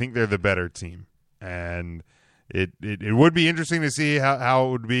think they're the better team, and it would be interesting to see how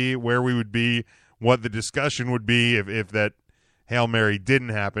it would be, where we would be, what the discussion would be if that Hail Mary didn't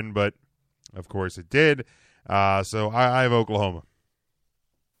happen, but of course it did. So I have Oklahoma.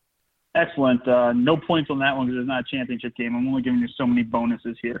 Excellent. No points on that one because it's not a championship game. I'm only giving you so many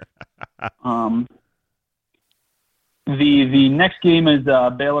bonuses here. The next game is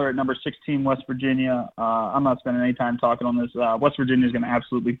Baylor at number 16, West Virginia. I'm not spending any time talking on this. West Virginia is going to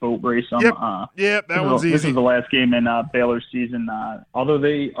absolutely boat race them. Yep, that one's easy. This is the last game in Baylor's season. Although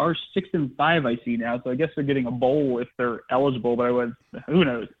they are 6-5, I see now, so I guess they're getting a bowl if they're eligible. But who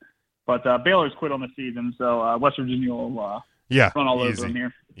knows? But Baylor's quit on the season, so West Virginia will. Yeah, run all easy. over them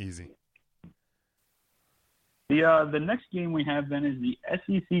here. Easy. The next game we have then is the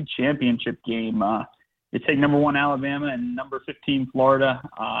SEC championship game. They take number 1 Alabama and number 15 Florida.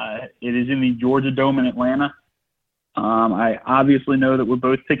 It is in the Georgia Dome in Atlanta. I obviously know that we're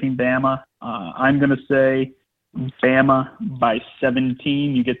both picking Bama. I'm going to say Bama by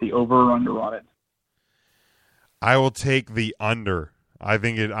 17. You get the over or under on it. I will take the under. I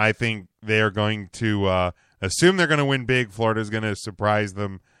think they are going to assume they're going to win big. Florida's going to surprise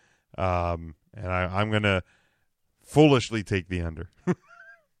them, and I'm going to foolishly take the under.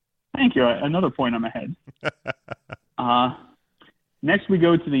 Thank you. Another point I'm ahead. Next, we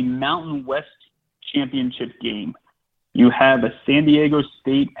go to the Mountain West Championship game. You have a San Diego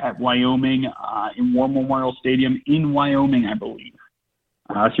State at Wyoming in War Memorial Stadium in Wyoming, I believe.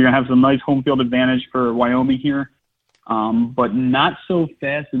 So you're going to have some nice home field advantage for Wyoming here, but not so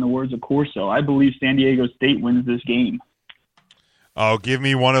fast in the words of Corso. I believe San Diego State wins this game. Oh, give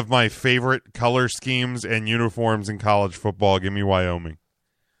me one of my favorite color schemes and uniforms in college football. Give me Wyoming.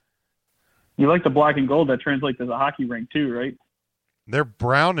 You like the black and gold. That translates as a hockey rink too, right? They're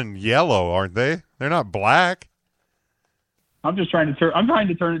brown and yellow, aren't they? They're not black. I'm trying to turn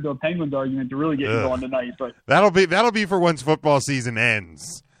it into a Penguins argument to really get you going tonight. But that'll be for once football season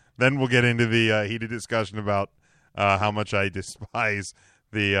ends. Then we'll get into the heated discussion about how much I despise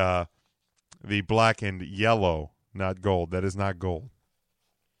the black and yellow, not gold. That is not gold.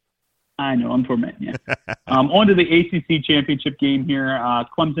 I know, I'm tormenting you. On to the ACC championship game here.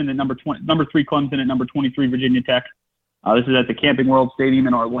 Clemson at number 3, Clemson at number 23, Virginia Tech. This is at the Camping World Stadium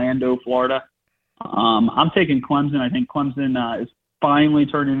in Orlando, Florida. I'm taking Clemson. I think Clemson is finally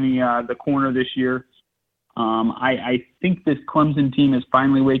turning the corner this year. I think this Clemson team is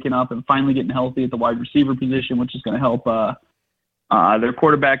finally waking up and finally getting healthy at the wide receiver position, which is going to help their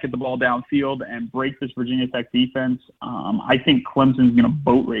quarterback get the ball downfield and break this Virginia Tech defense. I think Clemson's going to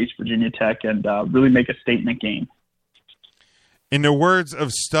boat race Virginia Tech and really make a statement game. In the words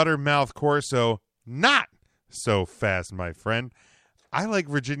of Stuttermouth Corso, not so fast, my friend. I like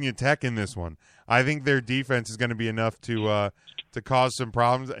Virginia Tech in this one. I think their defense is going to be enough to cause some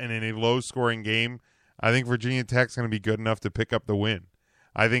problems, and in a low-scoring game, I think Virginia Tech's going to be good enough to pick up the win.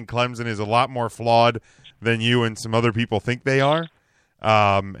 I think Clemson is a lot more flawed than you and some other people think they are.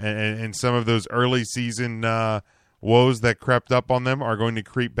 And some of those early season woes that crept up on them are going to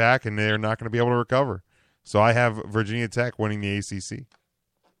creep back, and they're not going to be able to recover. So I have Virginia Tech winning the ACC.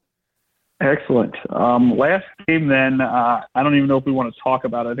 Excellent. Last game then, I don't even know if we want to talk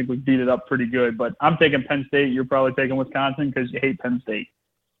about it. I think we beat it up pretty good, but I'm taking Penn State. You're probably taking Wisconsin because you hate Penn State.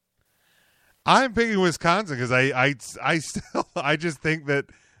 I'm picking Wisconsin because I just think that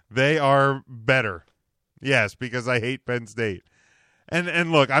they are better. Yes, because I hate Penn State.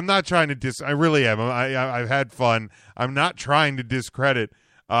 And look, I'm not trying to I really am. I've had fun. I'm not trying to discredit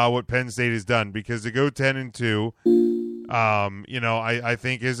what Penn State has done, because to go 10-2, I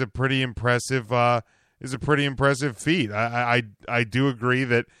think is a pretty impressive feat. I do agree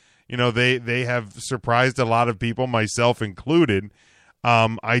that they have surprised a lot of people, myself included.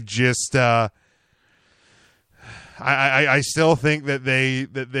 I still think that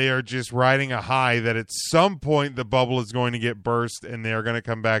they are just riding a high, that at some point the bubble is going to get burst and they are going to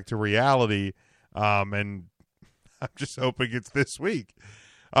come back to reality. And I'm just hoping it's this week.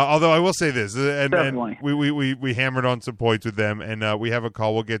 Although I will say this, and we hammered on some points with them, and we have a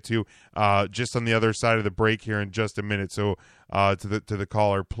call we'll get to just on the other side of the break here in just a minute. So to the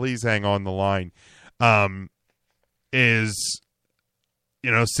caller, please hang on the line. Since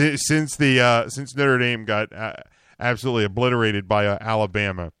Notre Dame got absolutely obliterated by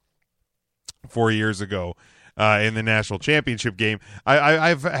Alabama 4 years ago in the national championship game,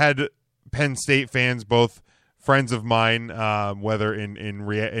 I've had Penn State fans, both friends of mine, whether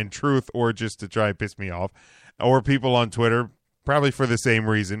in truth or just to try and piss me off, or people on Twitter, probably for the same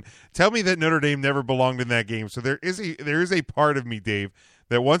reason, tell me that Notre Dame never belonged in that game. So there is a part of me, Dave,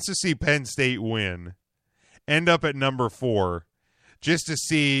 that wants to see Penn State win, end up at number 4, just to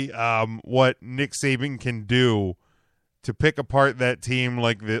see what Nick Saban can do to pick apart that team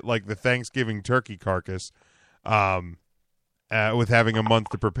like the Thanksgiving turkey carcass. With having a month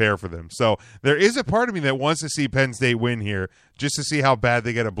to prepare for them. So there is a part of me that wants to see Penn State win here, just to see how bad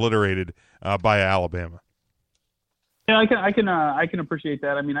they get obliterated by Alabama. Yeah, I can appreciate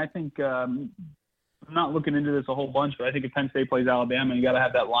that. I mean, I think I'm not looking into this a whole bunch, but I think if Penn State plays Alabama, you got to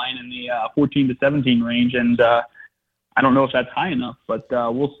have that line in the 14-17 range, and I don't know if that's high enough, but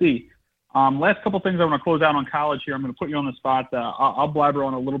we'll see. Last couple things I want to close out on college here. I'm going to put you on the spot. I'll blabber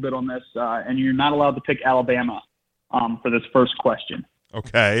on a little bit on this, and you're not allowed to pick Alabama for this first question.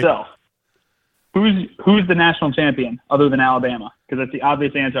 Okay. So, who's the national champion other than Alabama? Because that's the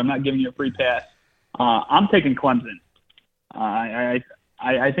obvious answer. I'm not giving you a free pass. I'm taking Clemson.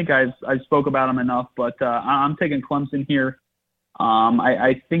 I think I've spoke about them enough, but I'm taking Clemson here.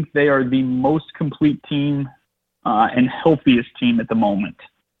 I think they are the most complete team and healthiest team at the moment.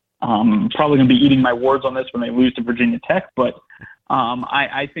 Probably going to be eating my words on this when they lose to Virginia Tech, but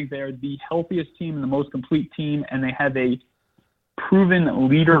I think they are the healthiest team and the most complete team, and they have a proven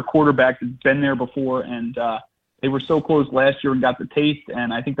leader quarterback that's been there before, and they were so close last year and got the taste,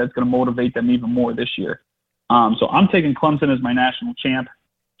 and I think that's going to motivate them even more this year. So I'm taking Clemson as my national champ.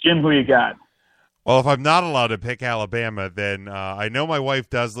 Jim, who you got? Well, if I'm not allowed to pick Alabama, then I know my wife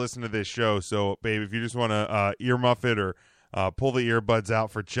does listen to this show, so, babe, if you just want to earmuff it or pull the earbuds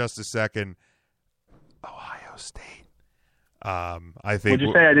out for just a second, Ohio State. I think. What'd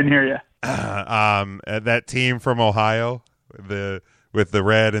you say? I didn't hear you. That team from Ohio, with the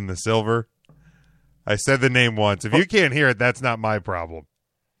red and the silver. I said the name once. If you can't hear it, that's not my problem.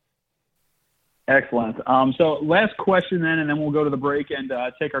 Excellent. So last question then, and then we'll go to the break and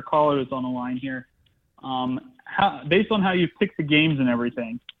take our callers on the line here. Based on how you pick the games and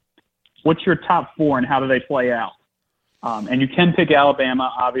everything, what's your top four and how do they play out? And you can pick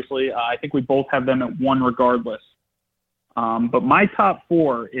Alabama, obviously. I think we both have them at 1 regardless. But my top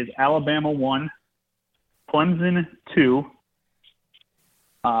four is Alabama 1, Clemson 2.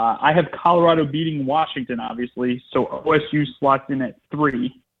 I have Colorado beating Washington, obviously, so OSU slots in at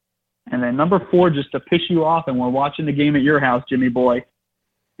 3. And then number 4, just to piss you off, and we're watching the game at your house, Jimmy boy,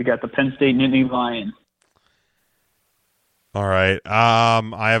 we got the Penn State Nittany Lions. All right.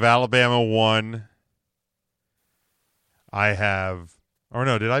 I have Alabama 1. I have – or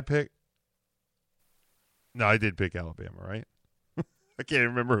no, did I pick – no, I did pick Alabama, right? I can't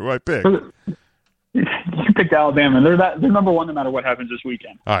even remember who I picked. You picked Alabama. They're number 1 no matter what happens this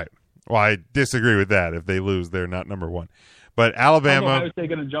weekend. All right. Well, I disagree with that. If they lose, they're not number 1. But Alabama – Ohio State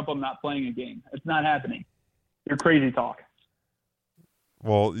going to jump on not playing a game. It's not happening. You're crazy talk.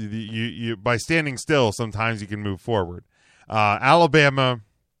 Well, you by standing still, sometimes you can move forward. Alabama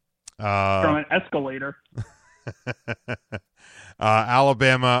from an escalator.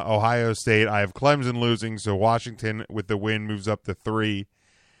 Alabama, Ohio State. I have Clemson losing, so Washington with the win moves up to 3.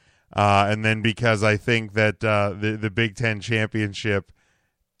 And then because I think that the Big Ten championship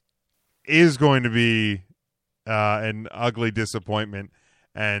is going to be an ugly disappointment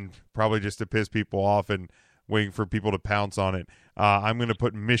and probably just to piss people off and waiting for people to pounce on it, I'm going to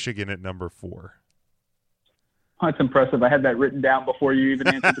put Michigan at number 4. Oh, that's impressive. I had that written down before you even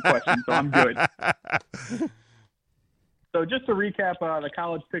answered the question, so I'm good. So just to recap the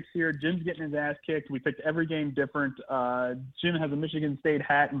college picks here, Jim's getting his ass kicked. We picked every game different. Jim has a Michigan State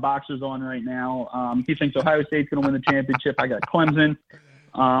hat and boxers on right now. He thinks Ohio State's going to win the championship. I got Clemson.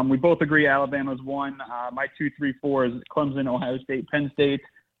 We both agree Alabama's 1. My 2, 3, 4 is Clemson, Ohio State, Penn State.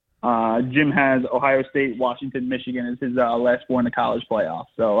 Jim has Ohio State, Washington, Michigan as his last 4 in the college playoffs.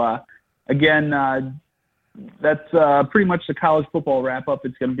 So, again, that's pretty much the college football wrap-up.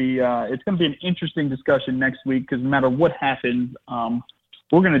 It's going to be an interesting discussion next week because no matter what happens,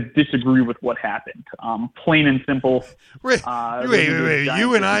 we're going to disagree with what happened. Plain and simple. Wait.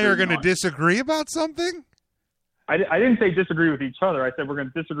 You and I are going to disagree about something? I didn't say disagree with each other. I said we're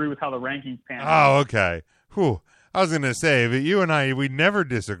going to disagree with how the rankings pan out. Oh, okay. Whew. I was going to say, but you and I, we never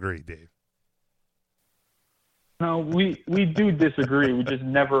disagree, Dave. No, we do disagree. We just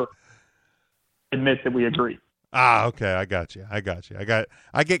never admit that we agree. Ah, okay. I got you. I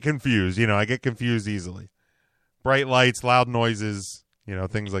get confused. I get confused easily. Bright lights, loud noises,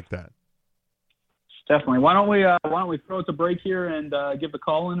 things like that. Definitely. Why don't we throw it to break here and give the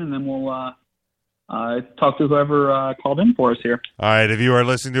call in, and then we'll talk to whoever called in for us here. All right. If you are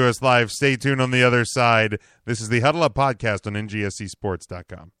listening to us live, stay tuned on the other side. This is the Huddle Up Podcast on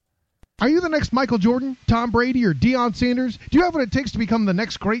NGSCSports.com. Are you the next Michael Jordan, Tom Brady, or Deion Sanders? Do you have what it takes to become the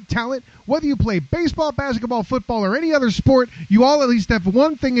next great talent? Whether you play baseball, basketball, football, or any other sport, you all at least have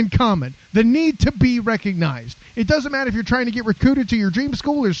one thing in common: the need to be recognized. It doesn't matter if you're trying to get recruited to your dream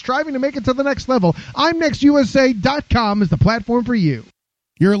school or striving to make it to the next level. I'mNextUSA.com is the platform for you.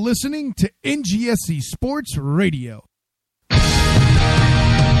 You're listening to NGSC Sports Radio.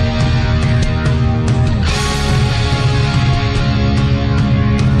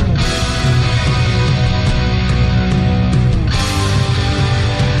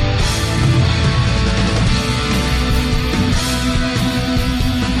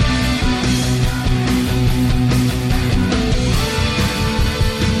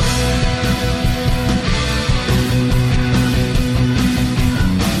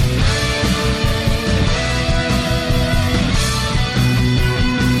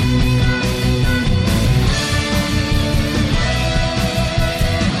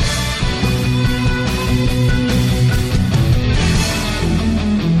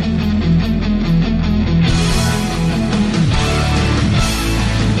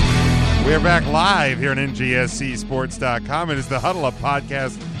 are back live here on NGSCSports.com. It is the Huddle Up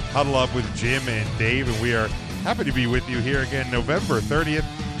Podcast, Huddle Up with Jim and Dave, and we are happy to be with you here again November 30th,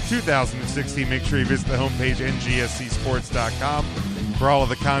 2016. Make sure you visit the homepage, NGSCSports.com, for all of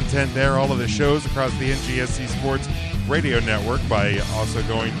the content there, all of the shows across the NGSC Sports Radio Network by also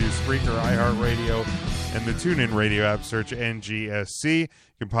going to Spreaker, iHeartRadio, and the TuneIn Radio app. Search NGSC. You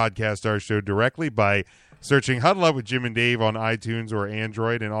can podcast our show directly by searching Huddle Up with Jim and Dave on iTunes or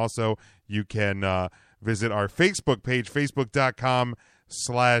Android. And also you can visit our Facebook page,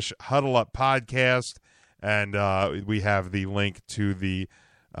 facebook.com/Huddle Up Podcast. And we have the link to the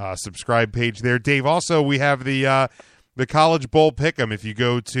subscribe page there. Dave, also we have the College Bowl Pick'em. If you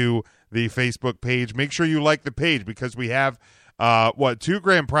go to the Facebook page, make sure you like the page because we have two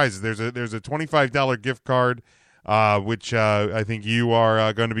grand prizes. There's a $25 gift card, which I think you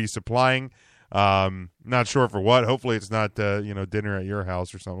are going to be supplying. Not sure for what. Hopefully it's not dinner at your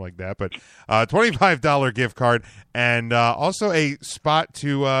house or something like that. But $25 gift card and also a spot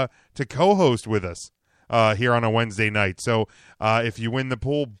to co-host with us here on a Wednesday night. So if you win the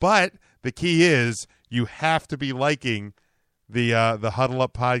pool, but the key is you have to be liking the Huddle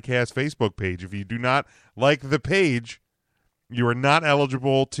Up Podcast Facebook page. If you do not like the page, you are not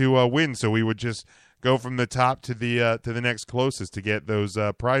eligible to win. So we would just go from the top to the next closest to get those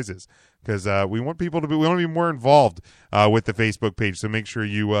prizes because we want people to be more involved with the Facebook page. So make sure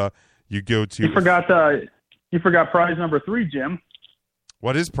you go to. You forgot prize number 3, Jim.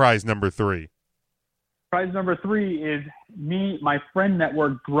 What is prize number 3? Prize number 3 is my friend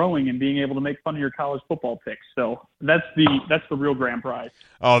network growing and being able to make fun of your college football picks. So that's the real grand prize.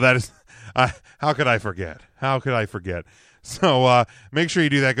 Oh, that is how could I forget? So make sure you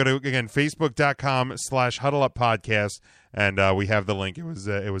do that. Go to, again, facebook.com/Huddle Up Podcast, and we have the link. It was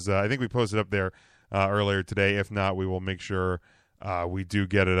I think we posted up there earlier today. If not, we will make sure we do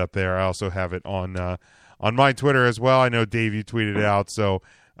get it up there. I also have it on my Twitter as well. I know, Dave, you tweeted it out. So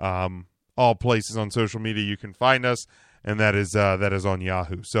all places on social media you can find us, and that is on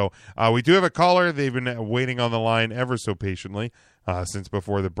Yahoo. So we do have a caller. They've been waiting on the line ever so patiently since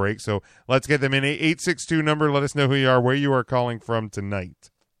before the break. So let's get them in. 862 number. Let us know who you are, where you are calling from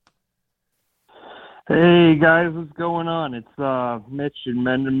tonight. Hey, guys. What's going on? It's Mitch in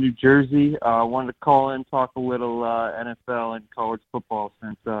Mendham, New Jersey. I wanted to call in, talk a little NFL and college football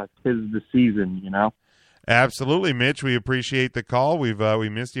since 'tis the season, Absolutely, Mitch. We appreciate the call. We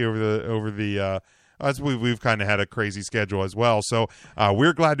missed you over the we've kind of had a crazy schedule as well. So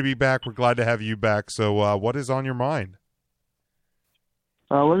we're glad to be back. We're glad to have you back. So what is on your mind?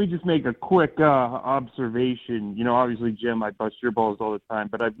 Let me just make a quick observation. Obviously, Jim, I bust your balls all the time,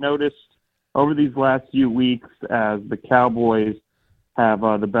 but I've noticed over these last few weeks as the Cowboys have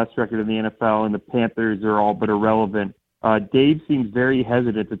the best record in the NFL and the Panthers are all but irrelevant, Dave seems very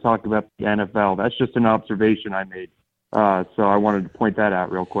hesitant to talk about the NFL. That's just an observation I made. So I wanted to point that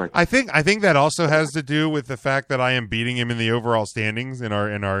out real quick. I think that also has to do with the fact that I am beating him in the overall standings in our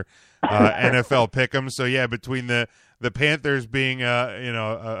NFL pick'em. So yeah, between the Panthers being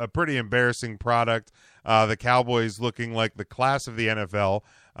a pretty embarrassing product, the Cowboys looking like the class of the NFL,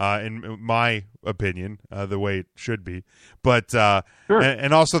 in my opinion, the way it should be. But sure.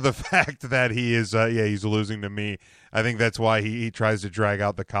 and also the fact that he is he's losing to me. I think that's why he tries to drag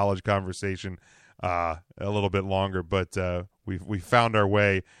out the college conversation a little bit longer. But we found our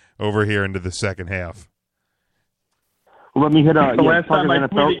way over here into the second half. Well, let me hit the last time I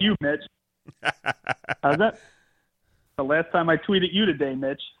tweeted you, Mitch. How's that? The last time I tweeted you today,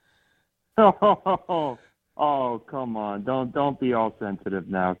 Mitch. Oh, come on! Don't be all sensitive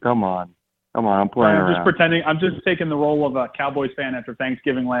now. Come on! I'm playing around. I'm just pretending. I'm just taking the role of a Cowboys fan after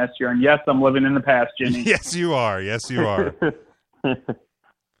Thanksgiving last year, and yes, I'm living in the past, Jimmy. Yes, you are. Yes, you are.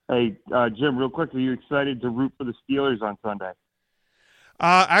 Hey, Jim, real quick, are you excited to root for the Steelers on Sunday?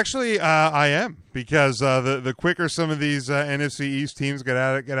 Actually, I am, because the quicker some of these NFC East teams get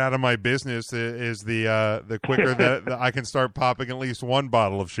out of my business is the quicker that I can start popping at least one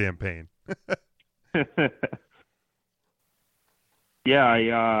bottle of champagne. Yeah,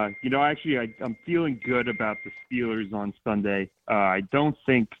 I'm feeling good about the Steelers on Sunday. I don't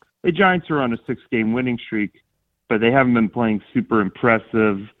think the Giants are on a 6-game winning streak, but they haven't been playing super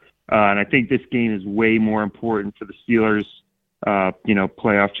impressive. And I think this game is way more important for the Steelers,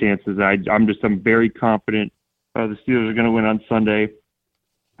 playoff chances. I'm very confident the Steelers are going to win on Sunday.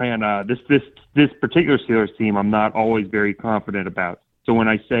 And this particular Steelers team, I'm not always very confident about. So when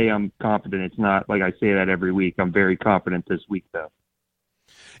I say I'm confident, it's not like I say that every week. I'm very confident this week, though.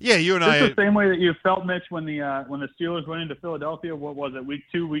 Yeah, you and Just the same way that you felt, Mitch, when the Steelers went into Philadelphia. What was it, week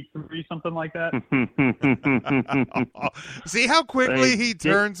 2, week 3, something like that? See how quickly he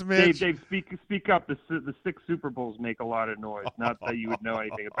turns, Mitch? Dave, speak up. The 6 Super Bowls make a lot of noise. Not that you would know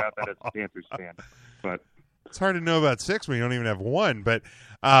anything about that as a Panthers fan, but it's hard to know about 6 when you don't even have 1. But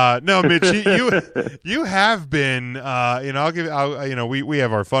no, Mitch, you have been. We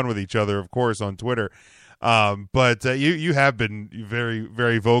have our fun with each other, of course, on Twitter. But you have been very,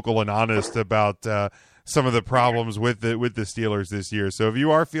 very vocal and honest about some of the problems with the Steelers this year. So if you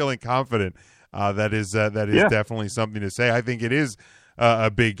are feeling confident, that is definitely something to say. I think it is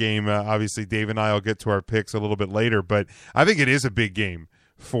a big game. Obviously, Dave and I will get to our picks a little bit later, but I think it is a big game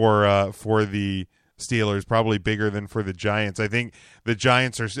for the Steelers, probably bigger than for the Giants. I think the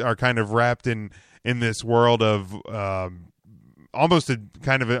Giants are kind of wrapped in this world of almost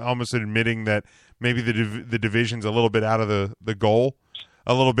admitting that maybe the division's a little bit out of the goal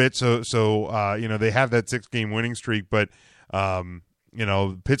a little bit. So they have that 6-game winning streak, but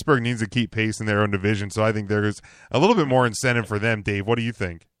Pittsburgh needs to keep pace in their own division. So I think there's a little bit more incentive for them. Dave, what do you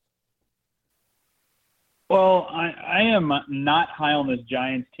think? Well, I am not high on this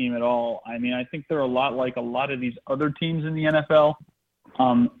Giants team at all. I mean, I think they're a lot like a lot of these other teams in the NFL.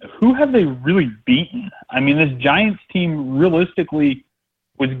 Who have they really beaten? I mean, this Giants team realistically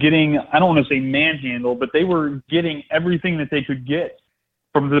was getting, I don't want to say manhandled, but they were getting everything that they could get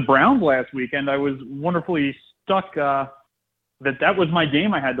from the Browns last weekend. I was wonderfully stuck that was my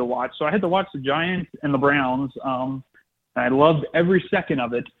game I had to watch. So I had to watch the Giants and the Browns. I loved every second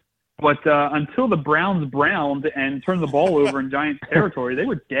of it. But until the Browns browned and turned the ball over in Giants territory, they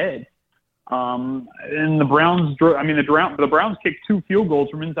were dead. And the Browns kicked 2 field goals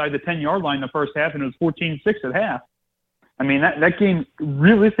from inside the 10-yard line in the first half, and it was 14-6 at half. I mean, that game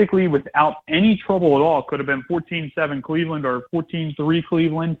realistically, without any trouble at all, could have been 14-7 Cleveland or 14-3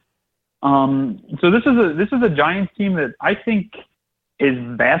 Cleveland. So this is a Giants team that I think is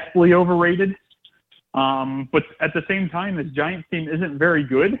vastly overrated. But at the same time, this Giants team isn't very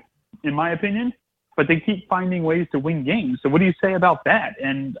good, in my opinion. But they keep finding ways to win games. So what do you say about that?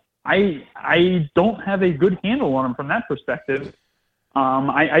 And I don't have a good handle on them from that perspective.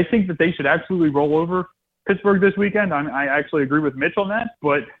 I think that they should absolutely roll over Pittsburgh this weekend. I actually agree with Mitch on that,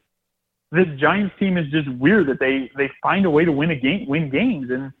 but this Giants team is just weird that they find a way to win games,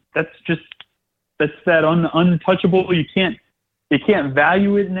 and that's that untouchable. You can't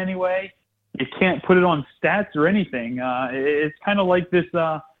value it in any way. You can't put it on stats or anything. It's kind of like this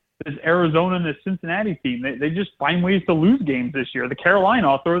Arizona and this Cincinnati team. They just find ways to lose games this year. The Carolina,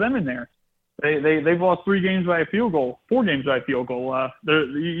 I'll throw them in there. They've lost 3 games by a field goal, 4 games by a field goal.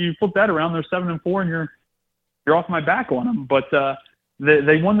 You flip that around, they're 7-4, and you're off my back on them. But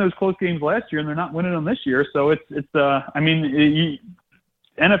they won those close games last year, and they're not winning them this year. So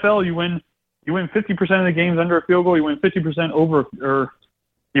NFL, you win 50% of the games under a field goal. You win 50% over, or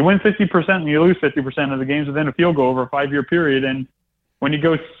you win 50% and you lose 50% of the games within a field goal over a 5-year period. And when you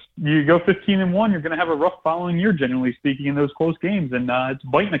go 15-1, you're going to have a rough following year, generally speaking, in those close games, and it's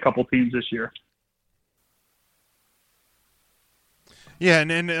biting a couple teams this year. Yeah,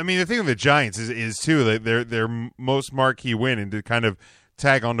 and I mean the thing with the Giants is too that their most marquee win, and to kind of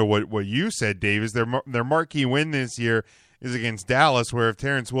tag onto what you said, Dave, is their marquee win this year is against Dallas, where if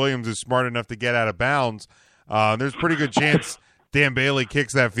Terrence Williams is smart enough to get out of bounds, there's a pretty good chance Dan Bailey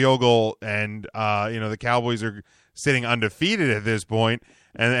kicks that field goal, and the Cowboys are sitting undefeated at this point,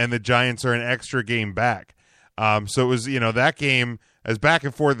 and the Giants are an extra game back. So it was that game, as back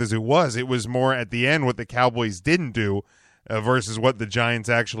and forth as it was more at the end what the Cowboys didn't do versus what the Giants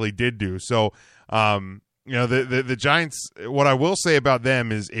actually did do. So the Giants, what I will say about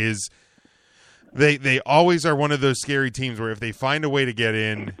them is they always are one of those scary teams where if they find a way to get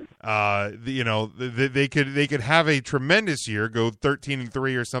in, they could have a tremendous year, go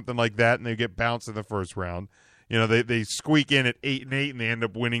 13-3 or something like that, and they get bounced in the first round. They squeak in at 8-8 and they end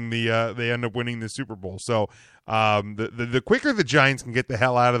up winning the Super Bowl. So the quicker the Giants can get the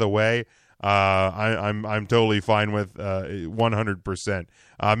hell out of the way, I'm totally fine with 100%.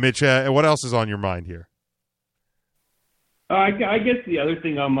 Mitch, what else is on your mind here? I guess the other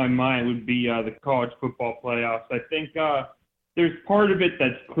thing on my mind would be the college football playoffs. I think there's part of it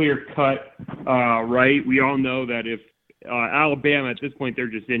that's clear cut, right? We all know that if Alabama at this point, they're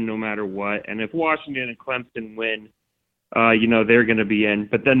just in no matter what. And if Washington and Clemson win, they're going to be in.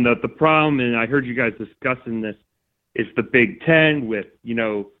 But then the problem, and I heard you guys discussing this, is the Big Ten with,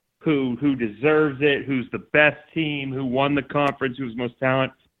 who deserves it, who's the best team, who won the conference, who's most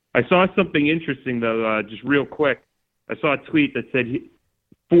talent. I saw something interesting, though, just real quick. I saw a tweet that said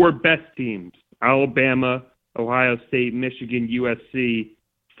 4 best teams, Alabama, Ohio State, Michigan, USC,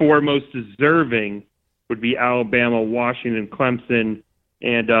 four most deserving would be Alabama, Washington, Clemson,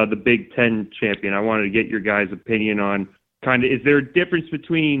 and the Big Ten champion. I wanted to get your guys' opinion on is there a difference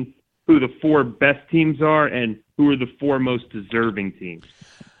between who the four best teams are and who are the four most deserving teams?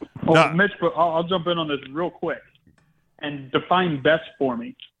 Well, Mitch, but I'll jump in on this real quick and define best for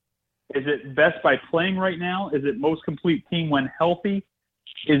me. Is it best by playing right now? Is it most complete team when healthy?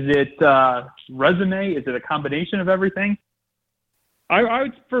 Is it resume? Is it a combination of everything? I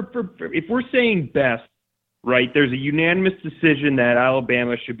would if we're saying best, right, there's a unanimous decision that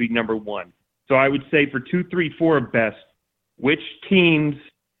Alabama should be number one. So I would say for 2, 3, 4 best, which teams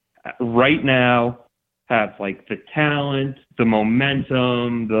right now have like the talent, the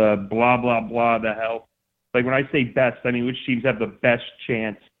momentum, the blah, blah, blah, the health. Like when I say best, I mean which teams have the best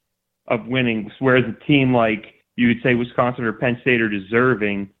chance of winning, whereas a team like you would say Wisconsin or Penn State are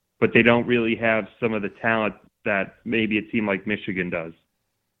deserving, but they don't really have some of the talent that maybe a team like Michigan does.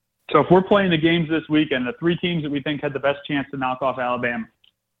 So if we're playing the games this weekend, the three teams that we think had the best chance to knock off Alabama.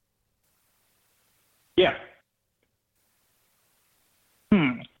 Yeah.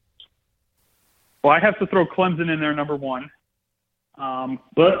 Well, I have to throw Clemson in there, number one.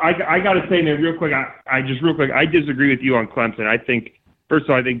 But I got to say, man, real quick, I disagree with you on Clemson. I think, first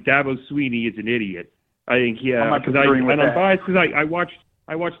of all, I think Dabo Swinney is an idiot. I think I'm biased because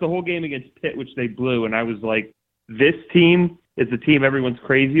I watched the whole game against Pitt, which they blew, and I was like, this team is the team everyone's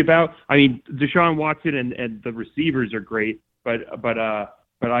crazy about. I mean, Deshaun Watson and the receivers are great, but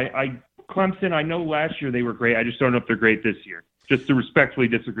Clemson, I know last year they were great. I just don't know if they're great this year. Just to respectfully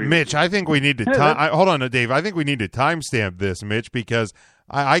disagree. Mitch, I think we need to hold on, Dave. I think we need to timestamp this, Mitch, because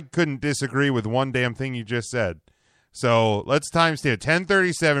I couldn't disagree with one damn thing you just said. So let's timestamp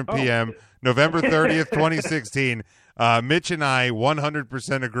 10:37 p.m. November 30th, 2016. Mitch and I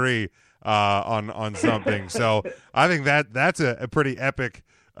 100% agree on something. So I think that's a pretty epic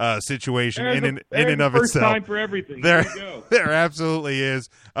situation in and of first itself. Time for everything. There absolutely is.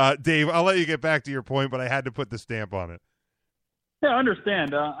 Dave, I'll let you get back to your point, but I had to put the stamp on it. Yeah, I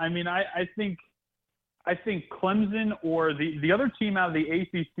understand. I mean, I think Clemson or the other team out of the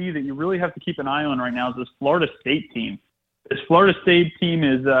ACC that you really have to keep an eye on right now is this Florida State team. This Florida State team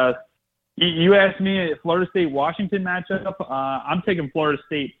is you asked me a Florida State-Washington matchup. I'm taking Florida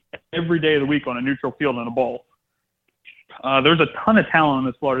State every day of the week on a neutral field in a bowl. There's a ton of talent on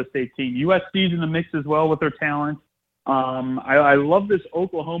this Florida State team. USC's in the mix as well with their talent. I love this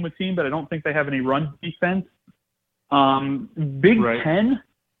Oklahoma team, but I don't think they have any run defense. Big Ten,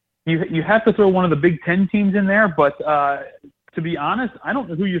 you have to throw one of the Big Ten teams in there, but to be honest, I don't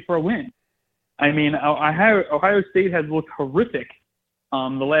know who you throw in. I mean, Ohio State has looked horrific the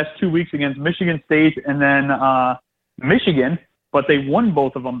last 2 weeks against Michigan State and then Michigan, but they won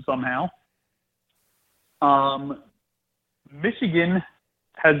both of them somehow. Michigan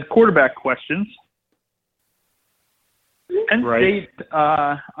has quarterback questions. Penn State,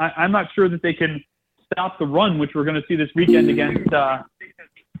 I'm not sure that they can stop the run, which we're going to see this weekend against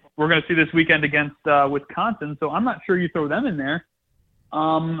Wisconsin. So I'm not sure you throw them in there.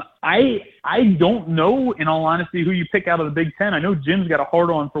 I don't know, in all honesty, who you pick out of the Big Ten. I know Jim's got a hard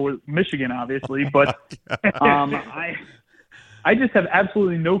on for Michigan, obviously, but I just have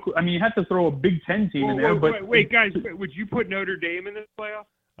absolutely no clue. I mean, you have to throw a Big Ten team in there. But wait, guys, would you put Notre Dame in this playoff?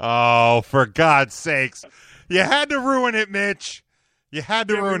 Oh, for God's sakes! You had to ruin it, Mitch. You had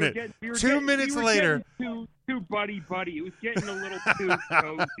to ruin it. 2 minutes later. Too buddy. It was getting a little too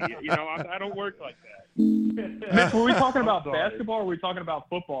cozy. You know, I don't work like that. Mitch, were we talking about basketball or were we talking about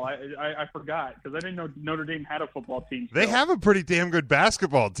football? I forgot because I didn't know Notre Dame had a football team. They have a pretty damn good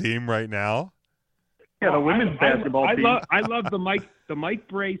basketball team right now. Yeah, the women's basketball team. I love the Mike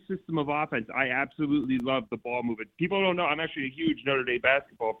Brey system of offense. I absolutely love the ball movement. People don't know I'm actually a huge Notre Dame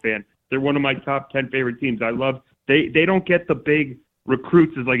basketball fan. They're one of my top 10 favorite teams. I love they don't get the big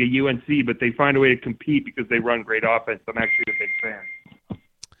recruits as like a UNC, but they find a way to compete because they run great offense. I'm actually a big fan.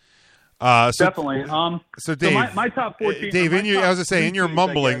 Definitely. So Dave, so my top 4 teams. Dave, in your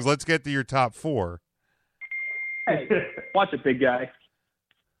mumblings, let's get to your top 4. Hey, watch it, big guy.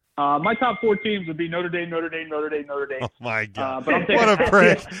 My top 4 teams would be Notre Dame. Oh my God! But I'm taking, what a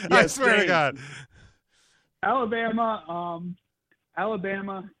prick! Yeah, I swear to God. Alabama,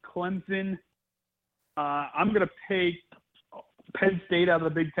 Clemson. I'm going to take Penn State out of the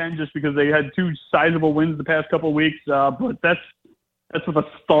Big Ten just because they had 2 sizable wins the past couple of weeks. But that's with a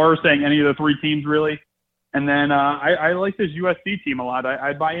star saying any of the 3 teams really. And then I like this USC team a lot.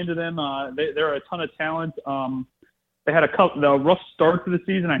 I buy into them. They're a ton of talent. They had a rough start to the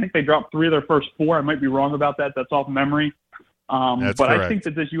season. I think they dropped 3 of their first 4. I might be wrong about that. That's off memory. That's but correct. I think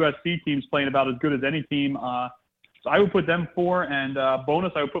that this USC team's playing about as good as any team. So I would put them 4, and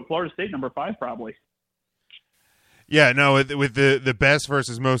bonus, I would put Florida State number 5 probably. Yeah, no, with the best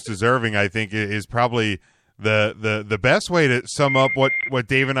versus most deserving, I think is probably the best way to sum up what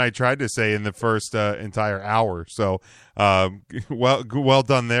Dave and I tried to say in the first entire hour. So, well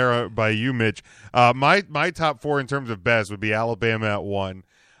done there by you, Mitch. My top 4 in terms of best would be Alabama at 1.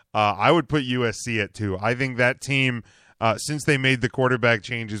 I would put USC at 2. I think that team, since they made the quarterback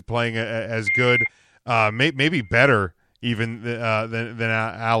changes, playing as good, maybe better even than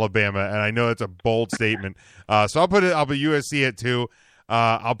Alabama. And I know it's a bold statement. So I'll put USC at 2.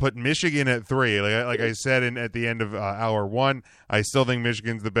 I'll put Michigan at 3. Like I said at the end of hour 1, I still think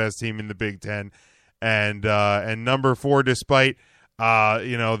Michigan's the best team in the Big Ten. And number 4, despite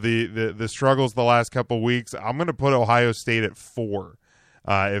the struggles the last couple of weeks, I'm going to put Ohio State at 4.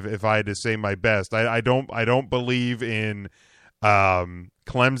 If I had to say my best, I don't believe in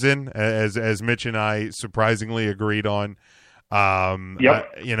Clemson, as Mitch and I surprisingly agreed on. Yep.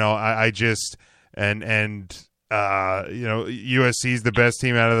 I just USC is the best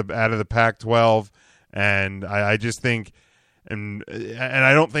team out of the Pac-12, and I just think, and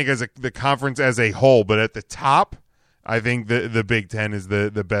I don't think as the conference as a whole, but at the top, I think the Big Ten is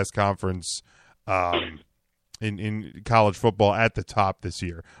the best conference in college football at the top this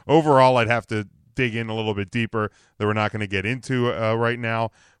year. Overall, I'd have to dig in a little bit deeper that we're not going to get into right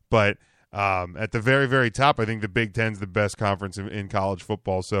now, but at the very, very top, I think the Big Ten's the best conference in college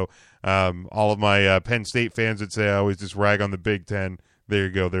football. So all of my Penn State fans would say I always just rag on the Big Ten. There you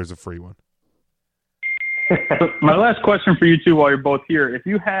go. There's a free one. My last question for you two, while you're both here, if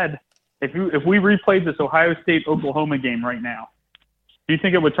we replayed this Ohio State Oklahoma game right now, do you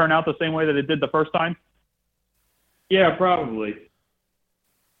think it would turn out the same way that it did the first time? Yeah, probably.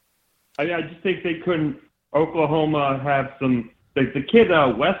 I just think they couldn't. Oklahoma have some. The kid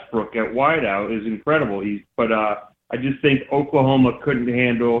Westbrook at wideout is incredible. But I just think Oklahoma couldn't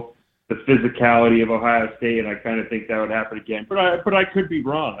handle the physicality of Ohio State, and I kind of think that would happen again. But I could be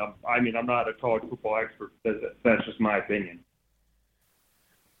wrong. I'm not a college football expert. That's just my opinion.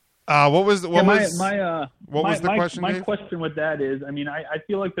 What was the question, My Dave? question with that is, I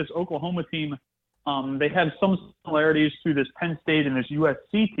feel like this Oklahoma team, they have some similarities to this Penn State and this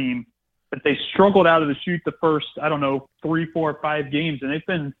USC team, but they struggled out of the chute the first, 3, 4, 5 games, and they've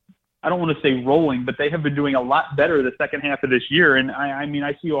been, I don't want to say rolling, but they have been doing a lot better the second half of this year. And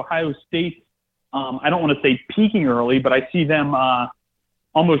I see Ohio State, I don't want to say peaking early, but I see them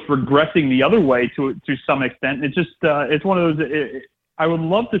almost regressing the other way to some extent. It's just, it's one of those, I would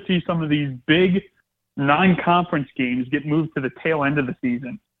love to see some of these big non-conference games get moved to the tail end of the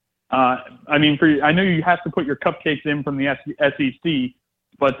season. I know you have to put your cupcakes in from the SEC,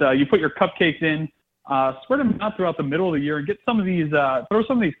 but you put your cupcakes in, spread them out throughout the middle of the year, and get some of these, throw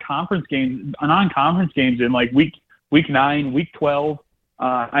some of these conference games, non-conference games in, like week 9, week 12.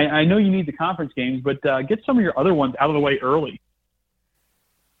 I know you need the conference games, but get some of your other ones out of the way early.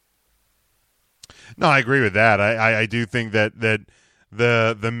 No, I agree with that. I do think that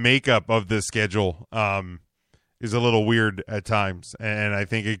the makeup of the schedule is a little weird at times, and I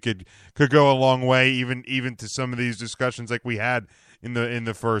think it could go a long way, even to some of these discussions like we had in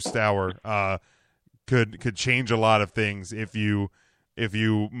the first hour. Could change a lot of things if you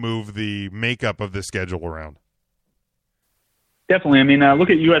move the makeup of the schedule around. Definitely. Look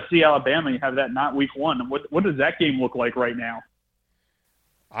at USC Alabama. You have that not week 1. What does that game look like right now?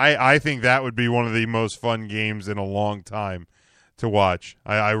 I think that would be one of the most fun games in a long time to watch.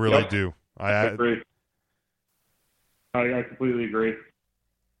 I really do. I agree. I completely agree.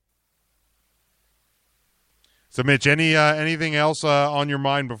 So, Mitch, anything else on your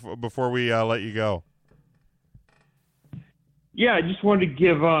mind before we let you go? Yeah, I just wanted to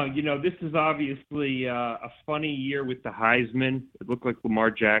give, this is obviously a funny year with the Heisman. It looked like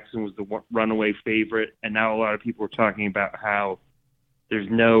Lamar Jackson was the runaway favorite, and now a lot of people are talking about how there's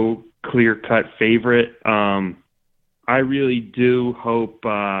no clear-cut favorite. I really do hope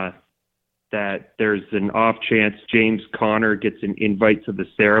that there's an off chance James Conner gets an invite to the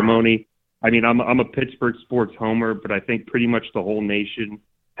ceremony. I'm a Pittsburgh sports homer, but I think pretty much the whole nation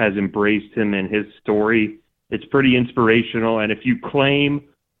has embraced him and his story. It's pretty inspirational, and if you claim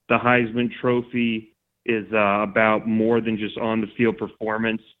the Heisman Trophy is about more than just on-the-field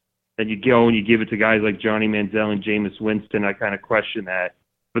performance, then you go and you give it to guys like Johnny Manziel and Jameis Winston. I kind of question that.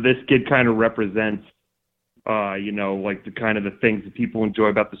 But this kid kind of represents, like the things that people enjoy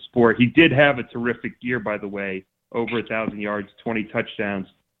about the sport. He did have a terrific year, by the way, over 1,000 yards, 20 touchdowns.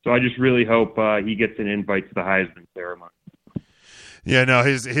 So I just really hope he gets an invite to the Heisman ceremony. Yeah, no,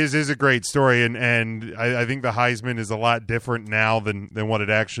 his is a great story, and I think the Heisman is a lot different now than what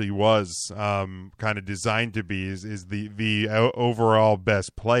it actually was kind of designed to be. Is the overall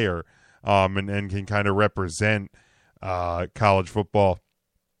best player, and can kind of represent college football,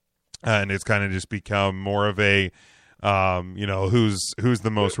 and it's kind of just become more of a who's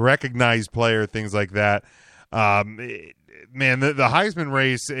the most recognized player, things like that. Man, the Heisman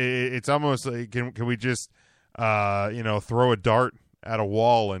race, it's almost like can we just throw a dart at a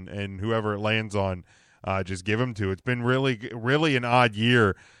wall and whoever it lands on, just give him to. It's been really an odd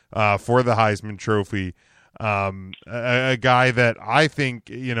year for the Heisman Trophy. A guy that I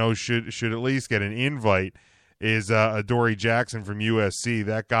think should at least get an invite is Adoree Jackson from USC.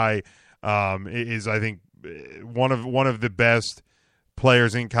 That guy is, I think, one of the best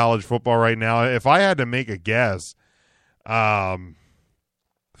players in college football right now. If I had to make a guess, to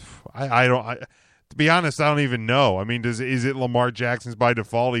be honest, I don't even know. I mean, is it Lamar Jackson's by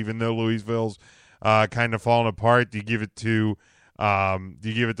default, even though Louisville's kind of falling apart? Do you give it to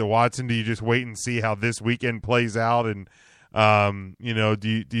Watson? Do you just wait and see how this weekend plays out? And do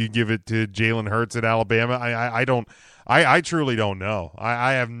you give it to Jalen Hurts at Alabama? I truly don't know.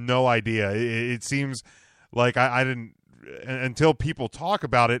 I have no idea. It seems like I didn't until people talk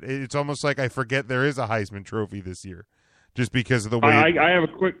about it. It's almost like I forget there is a Heisman Trophy this year. Just because of the way I have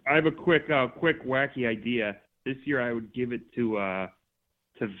a quick wacky idea. This year I would give it to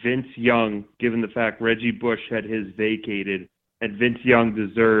Vince Young, given the fact Reggie Bush had his vacated, and Vince Young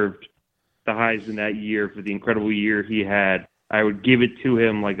deserved the Heisman that year for the incredible year he had. I would give it to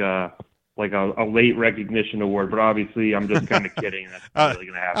him like a late recognition award, but obviously I'm just kind of kidding. That's not really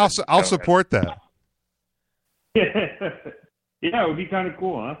going to happen. I'll support that. Yeah, it would be kind of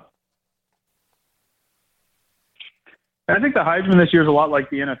cool, huh? I think the Heisman this year is a lot like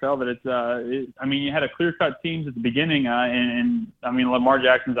the NFL. That you had a clear-cut teams at the beginning, and Lamar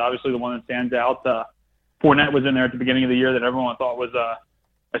Jackson's obviously the one that stands out. Fournette was in there at the beginning of the year that everyone thought was a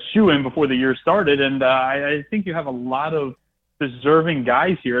shoo-in before the year started, and I think you have a lot of deserving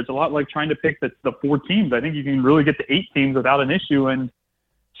guys here. It's a lot like trying to pick the 4 teams. I think you can really get to 8 teams without an issue, and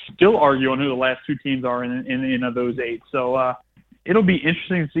still argue on who the last 2 teams are in those 8. So it'll be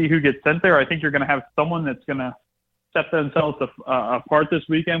interesting to see who gets sent there. I think you're going to have someone that's going to set themselves apart this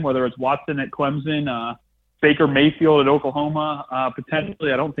weekend, whether it's Watson at Clemson, Baker Mayfield at Oklahoma,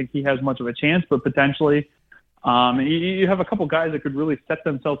 potentially. I don't think he has much of a chance, but potentially. You have a couple guys that could really set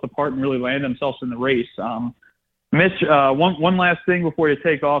themselves apart and really land themselves in the race. Mitch, one last thing before you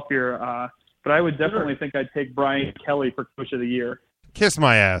take off here, but I would definitely think I'd take Brian Kelly for Coach of the Year. Kiss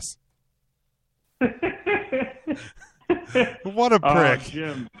my ass. What a prick.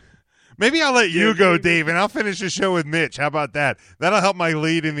 Jim. Maybe I'll let you go, Dave, and I'll finish the show with Mitch. How about that? That'll help my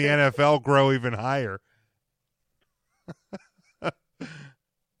lead in the NFL grow even higher. Hey,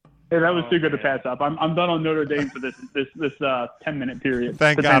 that was too good to pass up. I'm done on Notre Dame for this 10-minute period.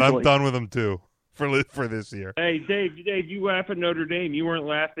 Thank God, I'm done with them too for this year. Hey, Dave, you laugh at Notre Dame. You weren't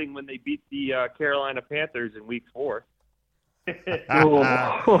laughing when they beat the Carolina Panthers in Week 4.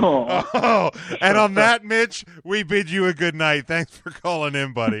 Oh, and on that, Mitch, we bid you a good night. Thanks for calling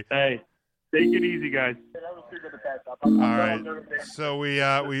in, buddy. Hey, take it easy, guys. All right, so we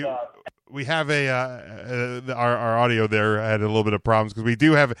have our audio there had a little bit of problems because we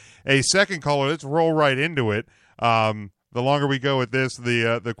do have a second caller. Let's roll right into it. The longer we go with this,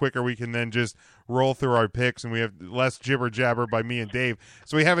 the quicker we can then just roll through our picks, and we have less jibber jabber by me and Dave.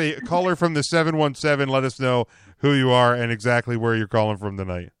 So we have a caller from the 717. Let us know who you are and exactly where you're calling from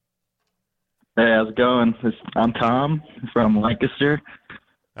tonight. Hey, how's it going? I'm Tom from Lancaster.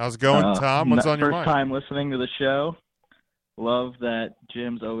 How's it going, Tom? What's on your mind? First time listening to the show. Love that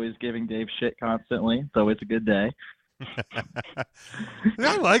Jim's always giving Dave shit constantly. It's always a good day.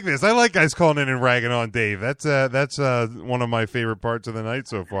 I like this. I like guys calling in and ragging on Dave. That's one of my favorite parts of the night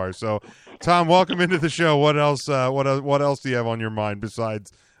so far. So, Tom, welcome into the show. What else? What else do you have on your mind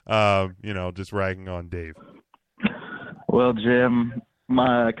besides, just ragging on Dave? Well, Jim,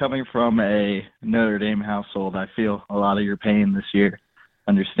 coming from a Notre Dame household, I feel a lot of your pain this year.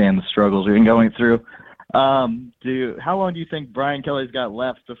 Understand the struggles you've been going through. How long do you think Brian Kelly's got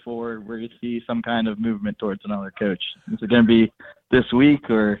left before we see some kind of movement towards another coach? Is it going to be this week,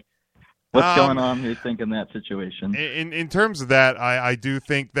 or what's going on here? Think in that situation. In terms of that, I do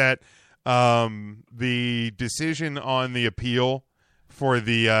think that the decision on the appeal for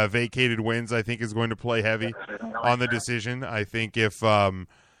the vacated wins, I think, is going to play heavy on the decision. I think if the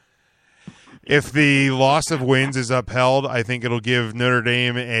loss of wins is upheld, I think it'll give Notre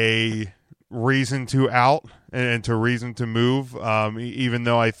Dame a reason to out and to reason to move, even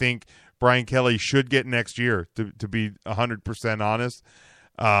though I think Brian Kelly should get next year, to be 100% honest.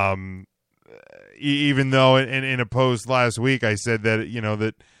 Even though in a post last week I said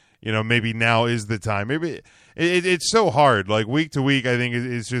that maybe now is the time. Maybe it's so hard. Like week to week, I think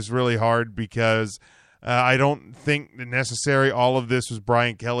it's just really hard because I don't think necessarily all of this was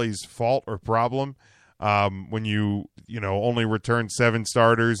Brian Kelly's fault or problem. When you only return 7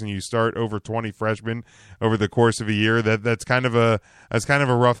 starters and you start over 20 freshmen over the course of a year, that's kind of a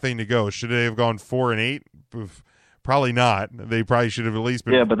rough thing to go. Should they have gone 4-8? Probably not. They probably should have at least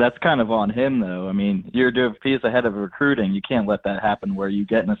been. Yeah, but that's kind of on him, though. I mean, if he's the head of recruiting, you can't let that happen where you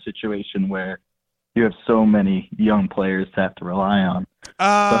get in a situation where you have so many young players to have to rely on. So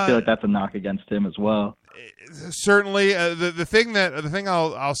I feel like that's a knock against him as well. Certainly, the thing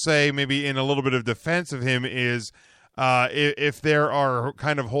I'll say maybe in a little bit of defense of him is if there are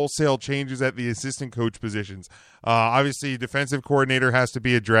kind of wholesale changes at the assistant coach positions. Obviously, defensive coordinator has to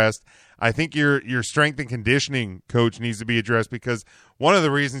be addressed. I think your strength and conditioning coach needs to be addressed because one of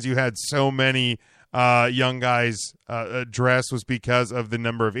the reasons you had so many young guys addressed was because of the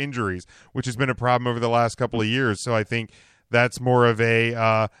number of injuries, which has been a problem over the last couple of years. So I think that's more of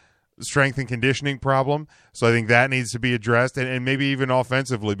a strength and conditioning problem. So I think that needs to be addressed, and maybe even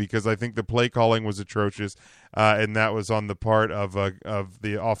offensively, because I think the play calling was atrocious, and that was on the part of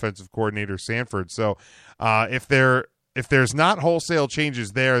the offensive coordinator Sanford. So if there's not wholesale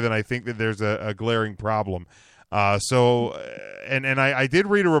changes there, then I think that there's a glaring problem. I did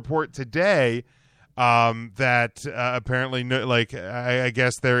read a report today that apparently, I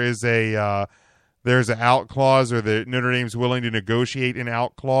guess there's an out clause, or the Notre Dame's willing to negotiate an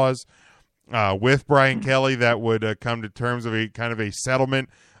out clause with Brian Kelly that would come to terms of a kind of a settlement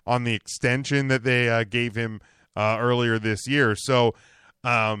on the extension that they gave him earlier this year. So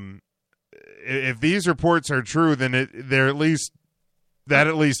if these reports are true, then that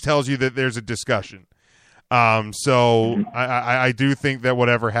at least tells you that there's a discussion. So I do think that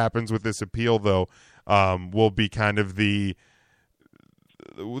whatever happens with this appeal, though, will be kind of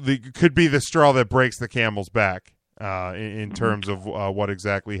could be the straw that breaks the camel's back in terms of what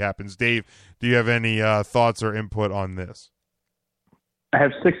exactly happens. Dave, do you have any thoughts or input on this? I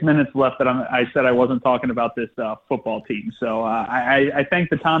have 6 minutes left that I said I wasn't talking about this football team. So I thank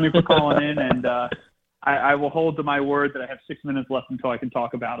the Tommy for calling in, and I will hold to my word that I have 6 minutes left until I can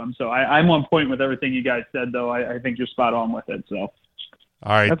talk about them. So I'm on point with everything you guys said, though. I think you're spot on with it. So, all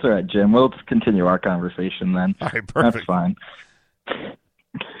right, that's all right, Jim. We'll just continue our conversation then. All right, perfect. That's fine.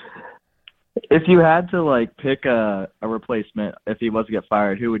 If you had to pick a replacement, if he was to get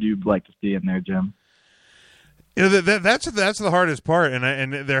fired, who would you like to see in there, Jim? That's the hardest part,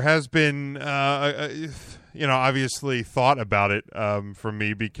 and there has been obviously thought about it for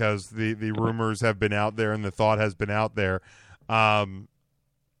me, because the rumors have been out there and the thought has been out there.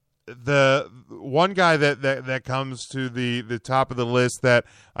 The one guy that comes to the top of the list that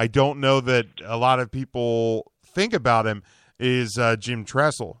I don't know that a lot of people think about him is Jim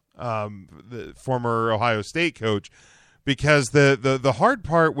Tressel, the former Ohio State coach, because the hard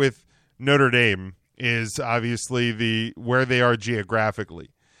part with Notre Dame is obviously where they are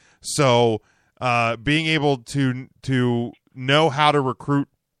geographically. So being able to know how to recruit,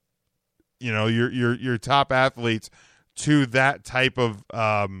 your top athletes to that type of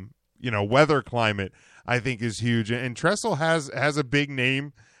weather climate, I think is huge. And Tressel has a big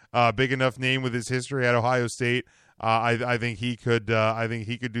name, big enough name with his history at Ohio State. I think he could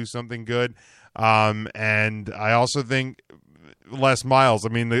do something good. And I also think Les Miles. I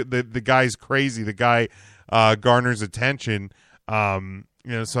mean, the guy's crazy. The guy garners attention.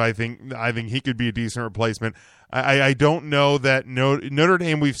 So I think he could be a decent replacement. I don't know that Notre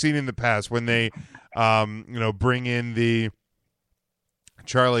Dame, we've seen in the past when they bring in the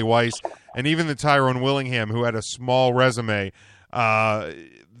Charlie Weiss and even the Tyrone Willingham, who had a small resume.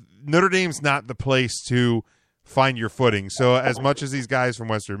 Notre Dame's not the place to find your footing. So as much as these guys from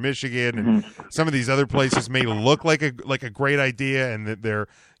Western Michigan and some of these other places may look like a great idea, and that they're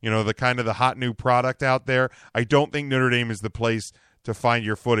the kind of the hot new product out there, I don't think Notre Dame is the place to find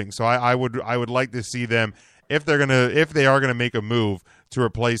your footing. So I would like to see them, if they are gonna make a move, to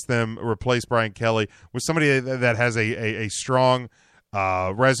replace Brian Kelly with somebody that has a strong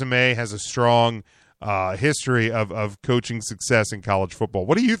resume, has a strong history of coaching success in college football.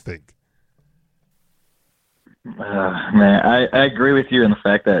 What do you think? Man, I agree with you in the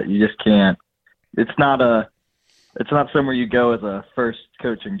fact that you just can't. It's not somewhere you go as a first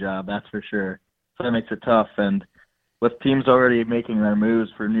coaching job, that's for sure. So that makes it tough. And with teams already making their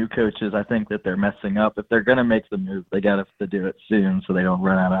moves for new coaches, I think that they're messing up. If they're going to make the move, they got to do it soon so they don't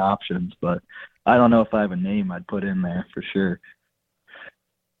run out of options. But I don't know if I have a name I'd put in there for sure.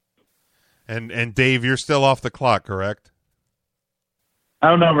 And Dave, you're still off the clock, correct? I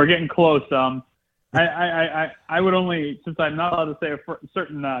don't know. We're getting close. I would only, since I'm not allowed to say a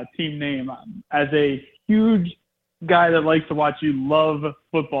certain team name, as a huge guy that likes to watch you love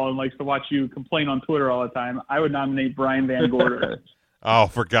football and likes to watch you complain on Twitter all the time, I would nominate Brian Van Gorder. Oh,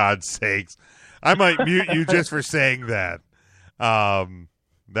 for God's sakes. I might mute you just for saying that. That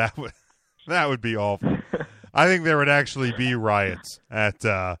would be awful. I think there would actually be riots at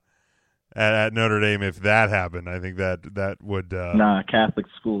Notre Dame if that happened. I think that would. Nah, Catholic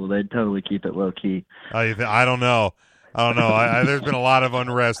school, they'd totally keep it low key. I don't know. There's been a lot of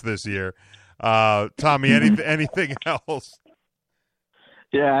unrest this year. Tommy, anything else?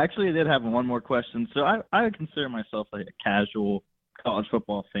 Yeah, actually, I did have one more question. So I would consider myself like a casual college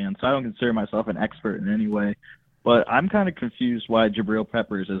football fan, so I don't consider myself an expert in any way. But I'm kind of confused why Jabril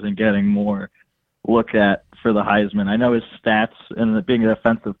Peppers isn't getting more look at for the Heisman. I know his stats and being an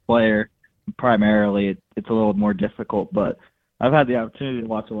offensive player, primarily, it's a little more difficult, but I've had the opportunity to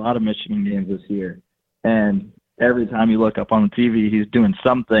watch a lot of Michigan games this year, and every time you look up on the TV, he's doing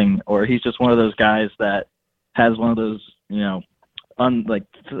something, or he's just one of those guys that has one of those, an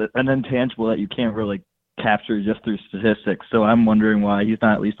intangible that you can't really capture just through statistics. So I'm wondering why he's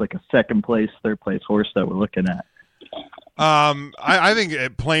not at least like a second place, third place horse that we're looking at. I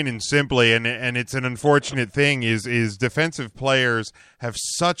think plain and simply, and it's an unfortunate thing, is defensive players have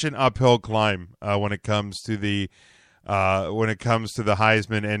such an uphill climb when it comes to the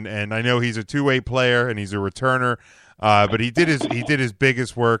Heisman, and I know he's a two-way player and he's a returner, but he did his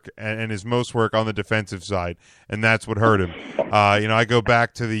biggest work and his most work on the defensive side, and that's what hurt him. I go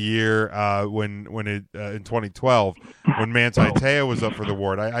back to the year when in 2012 when Manti Te'o was up for the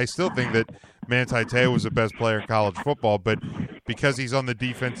award. I still think that Manti Te'o was the best player in college football, but because he's on the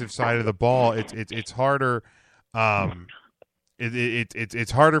defensive side of the ball, it's harder.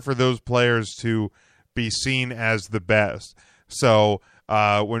 It's harder for those players to be seen as the best. So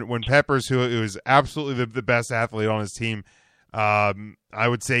when Peppers, who is absolutely the best athlete on his team, I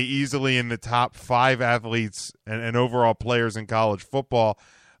would say easily in the top 5 athletes and overall players in college football,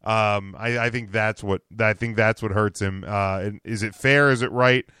 I think that's what hurts him. Is it fair? Is it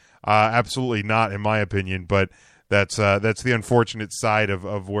right? Absolutely not, in my opinion. But that's the unfortunate side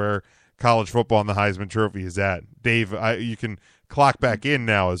of where college football and the Heisman Trophy is at. Dave, you can clock back in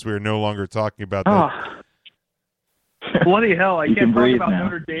now as we're no longer talking about that. Bloody hell, I can't talk about now.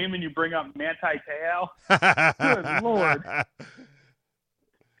 Notre Dame and you bring up Manti Te'o. Good Lord.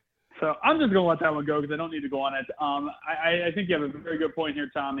 So I'm just going to let that one go because I don't need to go on it. I think you have a very good point here,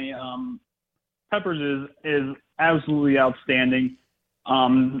 Tommy. Peppers is absolutely outstanding.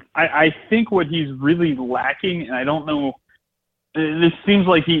 I think what he's really lacking, and I don't know, this seems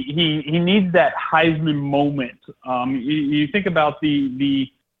like he needs that Heisman moment. You think about the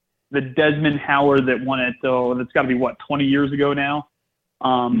Desmond Howard that won it, though. That's got to be 20 years ago now.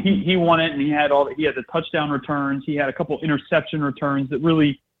 He won it, and he had the touchdown returns. He had a couple interception returns that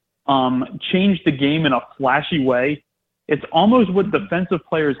really changed the game in a flashy way. It's almost what defensive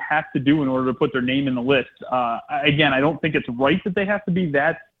players have to do in order to put their name in the list. Again, I don't think it's right that they have to be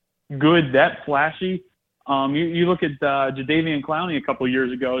that good, that flashy. You look at Jadeveon Clowney a couple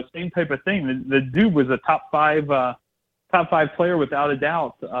years ago, same type of thing. The dude was a top five player without a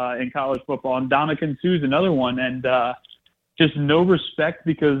doubt in college football. And Ndamukong Suh's another one. And just no respect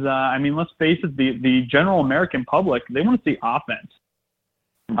because, let's face it, the general American public, they want to see offense.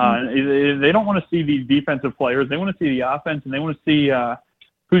 They don't want to see these defensive players. They want to see the offense, and they want to see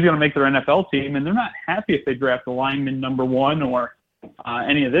who's going to make their NFL team. And they're not happy if they draft a lineman number 1 or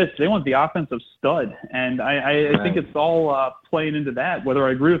any of this. They want the offensive stud. And I think it's all playing into that. Whether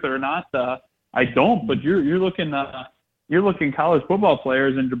I agree with it or not, I don't. But you're looking college football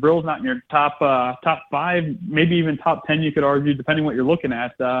players, and Jabril's not in your top 5, maybe even top 10. You could argue, depending what you're looking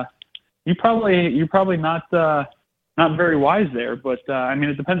at. You're probably not very wise there, but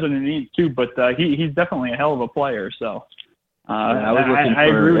it depends on your needs too. But he's definitely a hell of a player. So I was looking I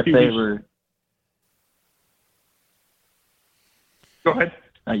agree with if they were. Go ahead.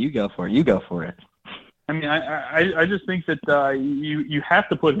 You go for it. You go for it. I just think that you have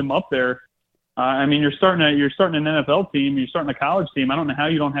to put him up there. You're starting an NFL team. You're starting a college team. I don't know how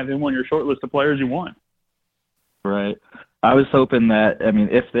you don't have him on your short list of players you want. Right. I was hoping that,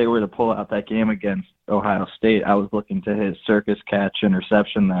 if they were to pull out that game against Ohio State, I was looking to his circus catch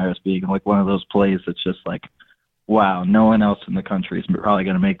interception there as being like one of those plays that's just like, wow, no one else in the country is probably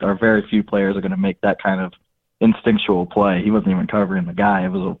going to make, or very few players are going to make that kind of instinctual play. He wasn't even covering the guy. It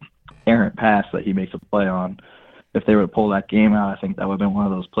was an errant pass that he makes a play on. If they were to pull that game out, I think that would have been one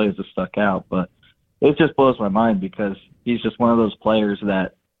of those plays that stuck out. But it just blows my mind because he's just one of those players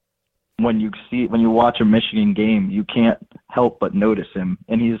that when you watch a Michigan game, you can't help but notice him.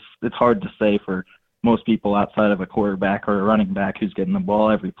 And it's hard to say for most people outside of a quarterback or a running back who's getting the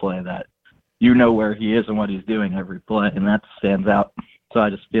ball every play that you know where he is and what he's doing every play, and that stands out. So I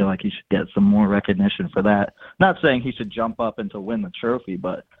just feel like he should get some more recognition for that. Not saying he should jump up and to win the trophy,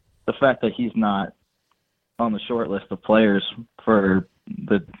 but the fact that he's not on the short list of players for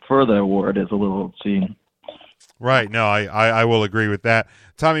the award is a little obscene. Right. No, I will agree with that.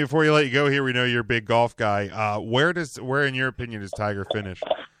 Tommy, before you let you go here, we know you're a big golf guy. Where in your opinion does Tiger finish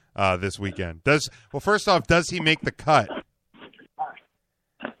this weekend? First off, does he make the cut?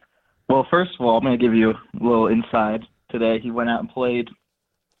 Well, first of all, I'm going to give you a little inside. Today he went out and played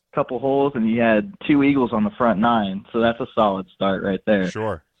a couple holes, and he had 2 eagles on the front 9, so that's a solid start right there.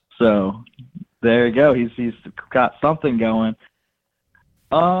 Sure. So there you go. He's got something going.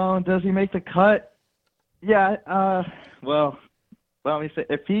 Does he make the cut? Yeah. Well, let me say,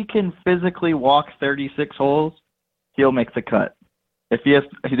 if he can physically walk 36 holes, he'll make the cut.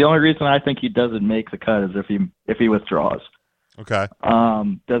 The only reason I think he doesn't make the cut is if he withdraws. Okay.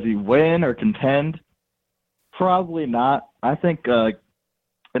 Does he win or contend? Probably not. I think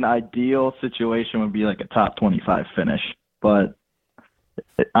an ideal situation would be like a top 25 finish, but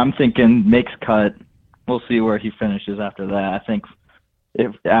I'm thinking makes cut. We'll see where he finishes after that. I think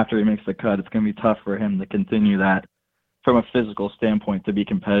if after he makes the cut, it's going to be tough for him to continue that from a physical standpoint to be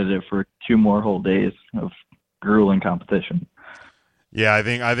competitive for 2 more whole days of grueling competition. Yeah, I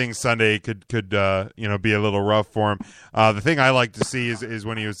think Sunday could be a little rough for him. The thing I like to see is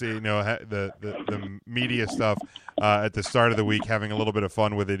when he was the media stuff at the start of the week, having a little bit of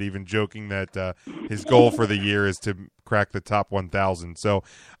fun with it, even joking that his goal for the year is to crack the top 1,000. So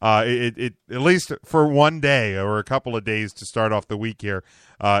it at least for one day or a couple of days to start off the week here,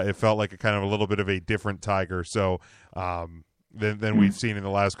 it felt like a kind of a little bit of a different Tiger. So. Than we've seen in the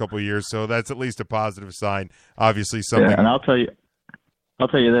last couple of years. So that's at least a positive sign. Obviously something. Yeah, and I'll tell you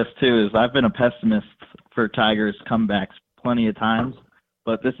this too, is I've been a pessimist for Tiger's comebacks plenty of times,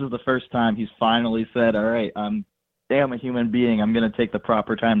 but this is the first time he's finally said, all right, I'm a human being. I'm going to take the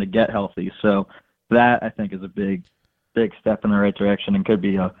proper time to get healthy. So that I think is a big, big step in the right direction and could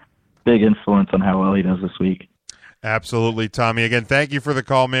be a big influence on how well he does this week. Absolutely, Tommy. Again, thank you for the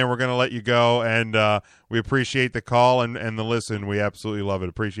call, man. We're going to let you go, and we appreciate the call and the listen. We absolutely love it.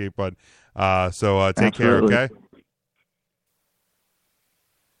 Appreciate, bud. So take care, okay?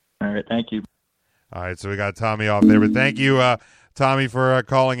 All right, thank you. All right, so we got Tommy off there, but thank you, Tommy, for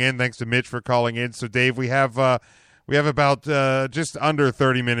calling in. Thanks to Mitch for calling in. So, Dave, we have about just under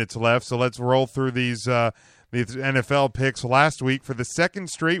 30 minutes left. So let's roll through these NFL picks. Last week, for the second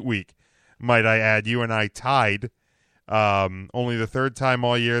straight week, might I add, you and I tied. Only the third time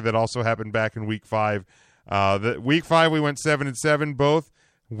all year. That also happened back in week 5. Week 5 we went 7-7 both.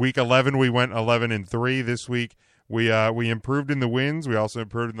 Week 11 we went 11-3. This week we improved in the wins. We also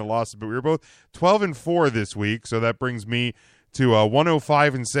improved in the losses, but we were both 12-4 this week. So that brings me to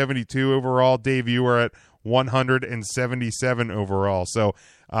 105-72 overall. Dave, you are at 177 overall. So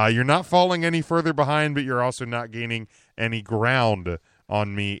you're not falling any further behind, but you're also not gaining any ground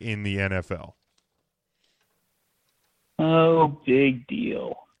on me in the NFL. Oh, big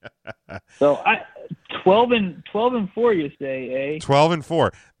deal. So 12-4, you say, eh?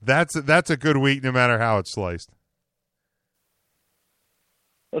 12-4. That's a good week, no matter how it's sliced.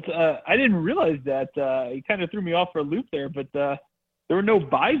 I didn't realize that. You kind of threw me off for a loop there, but there were no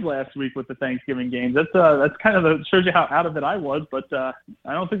buys last week with the Thanksgiving games. That's kind of shows you how out of it I was. But I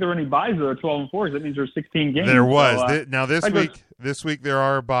don't think there were any buys that are 12-4. That means there's 16 games. There was. So, now this week there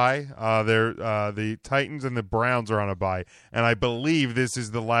are a bye. The Titans and the Browns are on a bye, and I believe this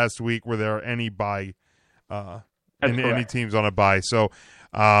is the last week where there are any bye. Any teams on a bye. So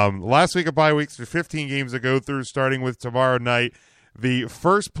last week of bye weeks, there's 15 games to go through, starting with tomorrow night. The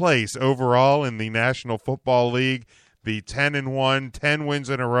first place overall in the National Football League, the 10-1, 10 wins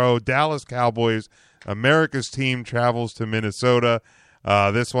in a row, Dallas Cowboys, America's team, travels to Minnesota.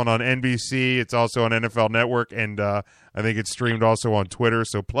 This one on NBC. It's also on NFL Network, and I think it's streamed also on Twitter.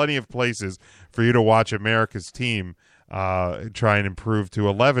 So plenty of places for you to watch America's team try and improve to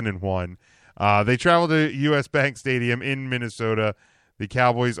 11-1. They travel to U.S. Bank Stadium in Minnesota. The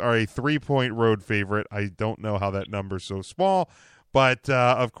Cowboys are a 3-point road favorite. I don't know how that number's so small. But,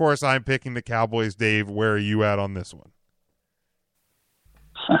 of course, I'm picking the Cowboys. Dave, where are you at on this one?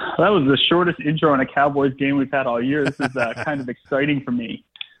 That was the shortest intro on a Cowboys game we've had all year. This is kind of exciting for me.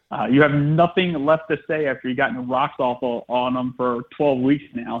 You have nothing left to say after you've gotten rocks off on them for 12 weeks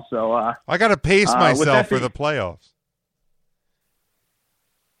now. So I got to pace myself for the playoffs.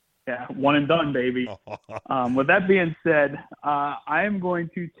 Yeah, one and done, baby. With that being said, I am going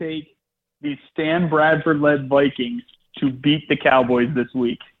to take the Stan Bradford-led Vikings to beat the Cowboys this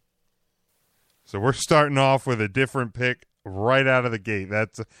week. So we're starting off with a different pick right out of the gate.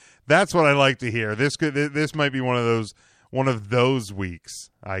 That's what I like to hear. This might be one of those weeks,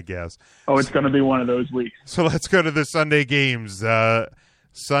 I guess. Oh, it's going to be one of those weeks. So let's go to the Sunday games.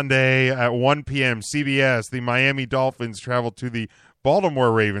 Sunday at 1 p.m. CBS, the Miami Dolphins travel to the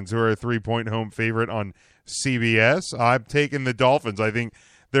Baltimore Ravens, who are a 3-point home favorite on CBS. I'm taking the Dolphins. I think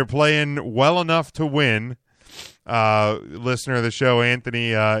they're playing well enough to win. Listener of the show,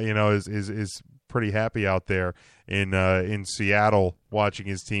 Anthony, is pretty happy out there in Seattle watching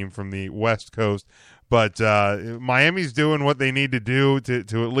his team from the West Coast. But Miami's doing what they need to do to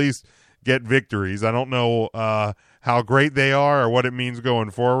at least get victories. I don't know how great they are or what it means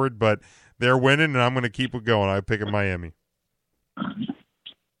going forward, but they're winning, and I'm going to keep it going. I'm picking Miami.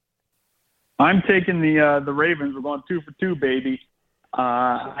 I'm taking the Ravens. We're going 2 for 2, baby.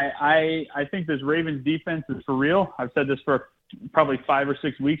 I think this Ravens defense is for real. I've said this for probably 5 or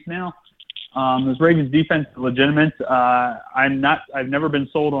 6 weeks now. This Ravens defense is legitimate. I've never been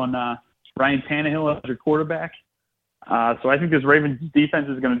sold on Ryan Tannehill as your quarterback. So I think this Ravens defense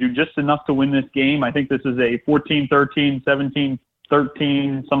is going to do just enough to win this game. I think this is a 14-13,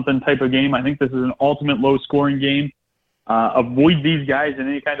 17-13 something type of game. I think this is an ultimate low-scoring game. Avoid these guys in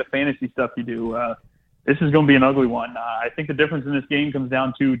any kind of fantasy stuff you do. This is going to be an ugly one. I think the difference in this game comes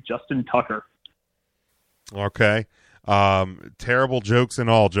down to Justin Tucker. Okay. Terrible jokes and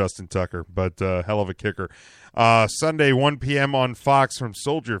all, Justin Tucker, but hell of a kicker. Sunday, 1 p.m. on Fox from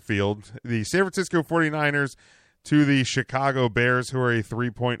Soldier Field, the San Francisco 49ers to the Chicago Bears, who are a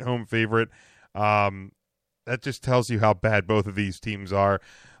 3-point home favorite. That just tells you how bad both of these teams are.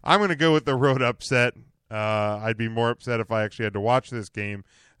 I'm going to go with the road upset. I'd be more upset if I actually had to watch this game.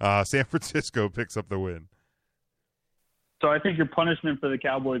 San Francisco picks up the win. So I think your punishment for the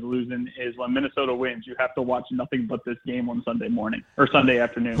Cowboys losing is when Minnesota wins, you have to watch nothing but this game on Sunday morning or Sunday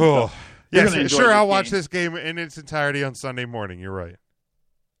afternoon. Oh, so yes, sure. I'll watch this game in its entirety on Sunday morning. You're right.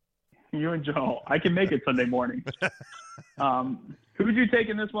 You and Joe. I can make it Sunday morning. Who would you take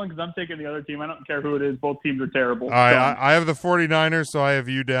in this one? Because I'm taking the other team. I don't care who it is. Both teams are terrible. All right, I have the 49ers, so I have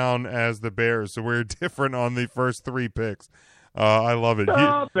you down as the Bears. So we're different on the first 3 picks. I love it.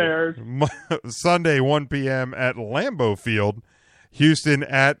 Bears. Sunday, 1 p.m. at Lambeau Field. Houston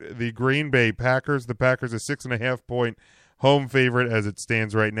at the Green Bay Packers. The Packers a 6.5-point home favorite as it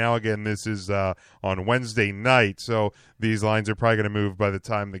stands right now. Again, this is on Wednesday night, so these lines are probably going to move by the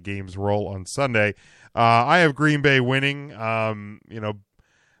time the games roll on Sunday. I have Green Bay winning.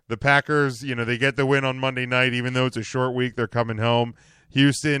 The Packers, they get the win on Monday night, even though it's a short week. They're coming home.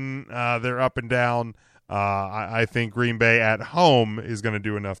 Houston, they're up and down. I think Green Bay at home is going to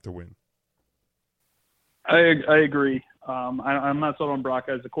do enough to win. I agree. I'm not sold on Brock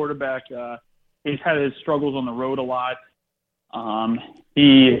as a quarterback. He's had his struggles on the road a lot.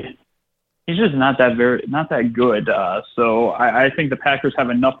 He's just not that good. So I think the Packers have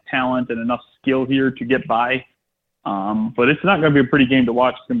enough talent and enough skill here to get by. But it's not going to be a pretty game to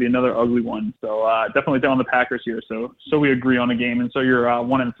watch. It's going to be another ugly one. So definitely down the Packers here. So we agree on a game. And so you're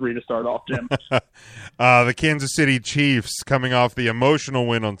 1-3 to start off, Jim. The Kansas City Chiefs, coming off the emotional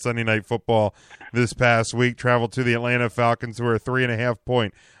win on Sunday Night Football this past week, traveled to the Atlanta Falcons, who are a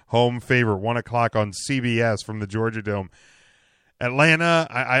 3.5-point home favorite, 1 o'clock on CBS from the Georgia Dome. Atlanta,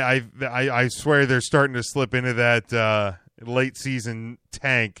 I swear they're starting to slip into that late season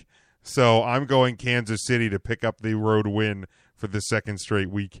tank. So I'm going Kansas City to pick up the road win for the second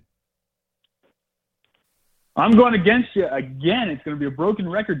straight week. I'm going against you again. It's going to be a broken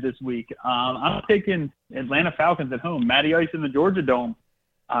record this week. I'm taking Atlanta Falcons at home. Matty Ice in the Georgia Dome,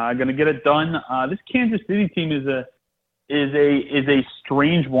 going to get it done. This Kansas City team is a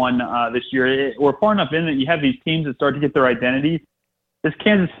strange one this year. We're far enough in that you have these teams that start to get their identity. This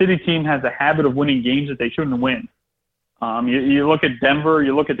Kansas City team has a habit of winning games that they shouldn't win. You look at Denver,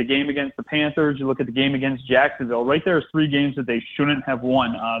 you look at the game against the Panthers, you look at the game against Jacksonville. Right there is 3 games that they shouldn't have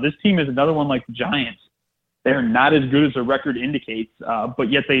won. This team is another one like the Giants. They're not as good as their record indicates, but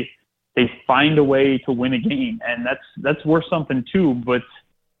yet they find a way to win a game, and that's worth something too. But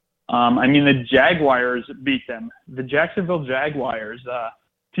the Jaguars beat them. The Jacksonville Jaguars,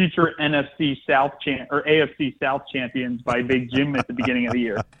 future NFC South or AFC South champions by Big Jim at the beginning of the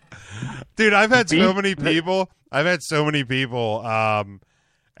year. Dude, I've had so many people, and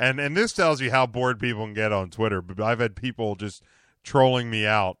this tells you how bored people can get on Twitter, but I've had people just trolling me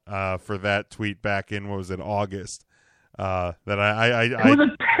out for that tweet back in, what was it, August? That it was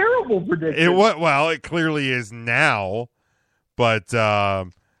a terrible prediction. It clearly is now, but I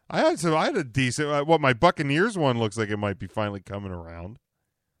had a decent, my Buccaneers one looks like it might be finally coming around.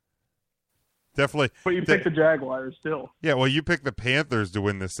 definitely. But you picked the Jaguars still. Yeah, well, you picked the Panthers to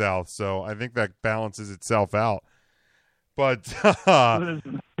win the South, so I think that balances itself out. But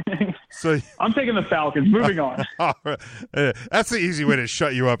so I'm taking the Falcons. Moving on. That's the easy way to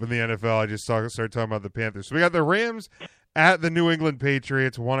shut you up in the NFL. I just started talking about the Panthers. So we got the Rams at the New England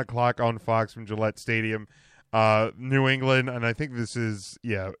Patriots, 1:00 on Fox from Gillette Stadium. New England, and I think this is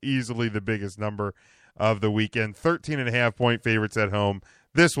easily the biggest number of the weekend. 13.5-point favorites at home.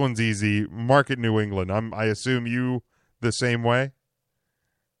 This one's easy. Market New England. I assume you the same way.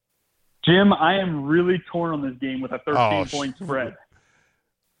 Jim, I am really torn on this game with a 13-point spread.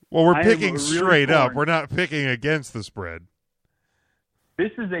 Well, we're picking straight up. We're not picking against the spread.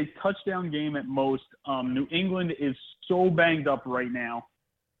 This is a touchdown game at most. New England is so banged up right now.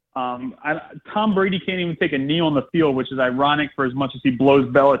 Tom Brady can't even take a knee on the field, which is ironic for as much as he blows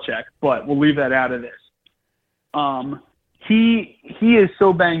Belichick, but we'll leave that out of this. He is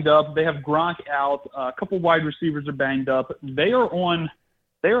so banged up. They have Gronk out. A couple wide receivers are banged up. They are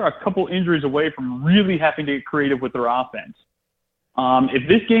a couple injuries away from really having to get creative with their offense. If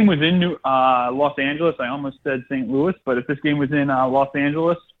this game was in Los Angeles, I almost said St. Louis, but if this game was in Los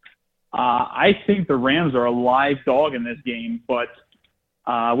Angeles, I think the Rams are a live dog in this game. But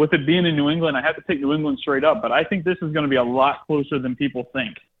with it being in New England, I have to take New England straight up. But I think this is going to be a lot closer than people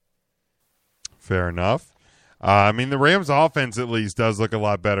think. Fair enough. The Rams' offense at least does look a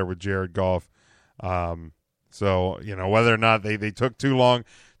lot better with Jared Goff. So, whether or not they took too long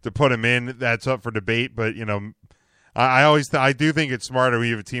to put him in, that's up for debate. But, I do think it's smarter when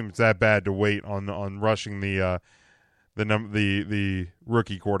you have a team that's that bad to wait on rushing the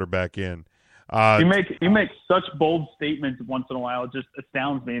rookie quarterback in. You make such bold statements once in a while. It just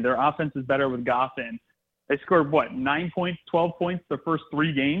astounds me. Their offense is better with Goff in. They scored, 9 points, 12 points the first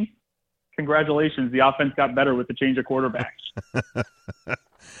 3 games? Congratulations. The offense got better with the change of quarterbacks.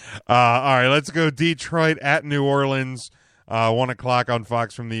 All right, let's go Detroit at New Orleans, 1:00 on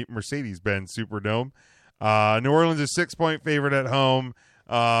Fox from the Mercedes-Benz Superdome. New Orleans is 6-point favorite at home.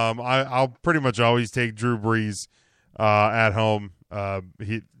 I'll pretty much always take Drew Brees at home.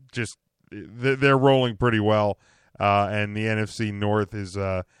 They're rolling pretty well, and the NFC North is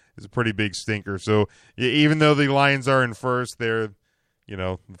a pretty big stinker. So even though the Lions are in first, they're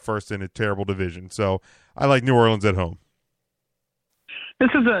first in a terrible division. So I like New Orleans at home. This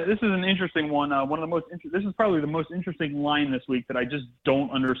is an interesting one. This is probably the most interesting line this week that I just don't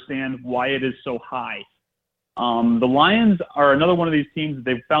understand why it is so high. The Lions are another one of these teams that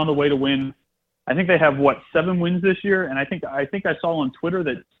they've found a way to win. I think they have 7 wins this year, and I think I saw on Twitter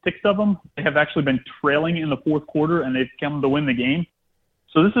that 6 of them they have actually been trailing in the fourth quarter, and they've come to win the game.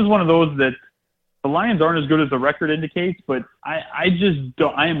 So this is one of those that the Lions aren't as good as the record indicates, but I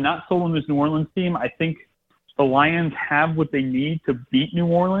am not sold on this New Orleans team. I think the Lions have what they need to beat New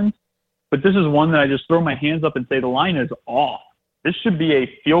Orleans, but this is one that I just throw my hands up and say the line is off. This should be a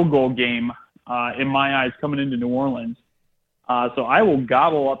field goal game in my eyes coming into New Orleans. So I will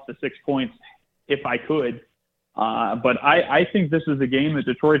gobble up to 6 points if I could. But I think this is a game that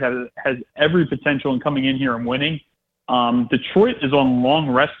Detroit has every potential in coming in here and winning. Detroit is on long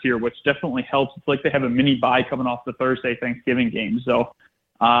rest here, which definitely helps. It's like they have a mini bye coming off the Thursday Thanksgiving game. So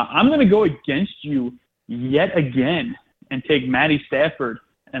I'm going to go against you yet again and take Matty Stafford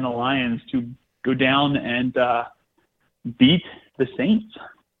and the Lions to go down and beat the Saints.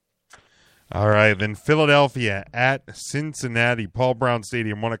 All right, then Philadelphia at Cincinnati, Paul Brown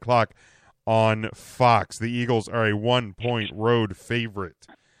Stadium, 1:00 on Fox. The Eagles are a 1-point road favorite.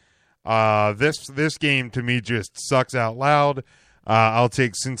 This game to me just sucks out loud. I'll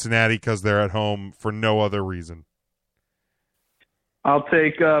take Cincinnati because they're at home for no other reason. I'll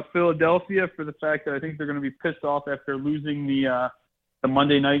take Philadelphia for the fact that I think they're going to be pissed off after losing the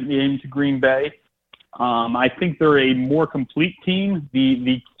Monday night game to Green Bay. I think they're a more complete team.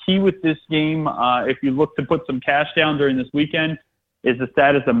 The key with this game, if you look to put some cash down during this weekend, is the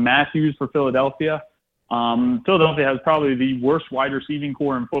status of Matthews for Philadelphia. Philadelphia has probably the worst wide receiving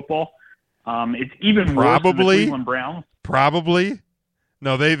core in football. It's even worse than the Cleveland Browns. Probably.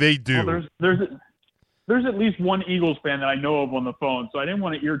 No, they do. Well, there's at least one Eagles fan that I know of on the phone, so I didn't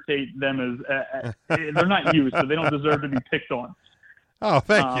want to irritate them as they're not you, so they don't deserve to be picked on. Oh,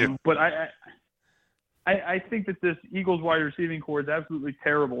 thank you. But I think that this Eagles wide receiving core is absolutely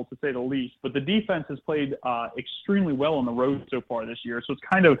terrible, to say the least. But the defense has played extremely well on the road so far this year. So it's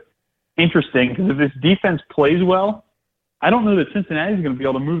kind of interesting because if this defense plays well, I don't know that Cincinnati is going to be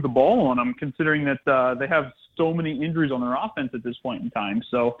able to move the ball on them, considering that they have so many injuries on their offense at this point in time.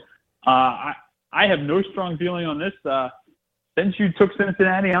 So I have no strong feeling on this. Since you took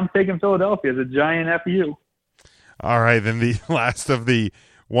Cincinnati, I'm taking Philadelphia as a giant FU. All right, then the last of the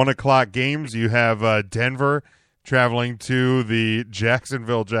 1 o'clock games, you have Denver traveling to the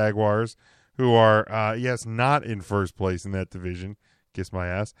Jacksonville Jaguars, who are, not in first place in that division. Kiss my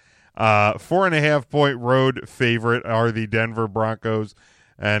ass. 4.5-point road favorite are the Denver Broncos,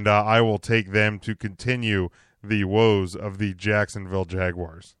 and I will take them to continue the woes of the Jacksonville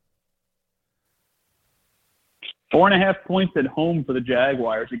Jaguars. 4.5 points at home for the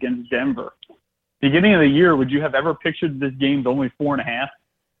Jaguars against Denver. Beginning of the year, would you have ever pictured this game's only 4.5?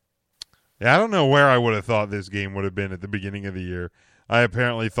 Yeah, I don't know where I would have thought this game would have been at the beginning of the year. I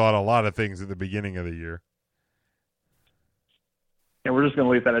apparently thought a lot of things at the beginning of the year. Yeah, we're just going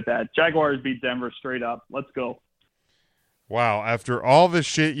to leave that at that. Jaguars beat Denver straight up. Let's go. Wow, after all the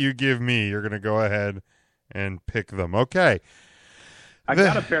shit you give me, you're going to go ahead and pick them. Okay. I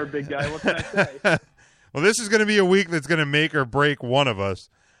got a pair, big guy. What can I say? Well, this is going to be a week that's going to make or break one of us.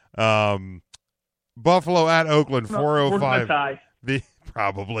 Buffalo at Oakland, 4:05.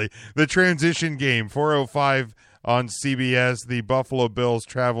 Probably the transition game, 4:05 on CBS. The Buffalo Bills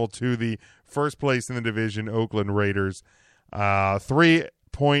travel to the first place in the division, Oakland Raiders.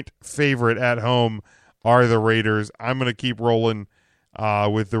 3-point favorite at home are the Raiders. I'm going to keep rolling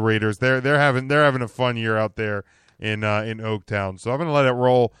with the Raiders. They're having a fun year out there in Oaktown. So I'm going to let it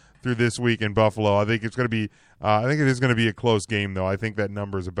roll through this week in Buffalo. I think it's going to be it is going to be a close game, though. I think that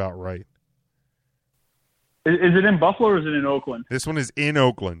number is about right. Is it in Buffalo or is it in Oakland? This one is in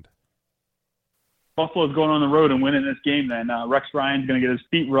Oakland. Buffalo's going on the road and winning this game. Then Rex Ryan's going to get his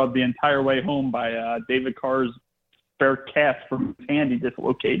feet rubbed the entire way home by David Carr's spare calf from his hand he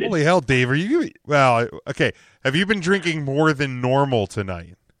dislocated. Holy hell, Dave! Are you okay? Have you been drinking more than normal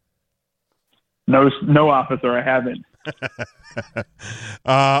tonight? No, officer, I haven't.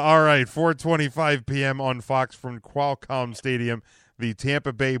 All right, 4:25 p.m. on Fox from Qualcomm Stadium. The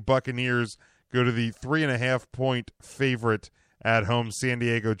Tampa Bay Buccaneers go to the 3.5-point favorite at home, San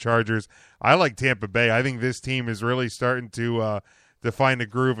Diego Chargers. I like Tampa Bay. I think this team is really starting to find a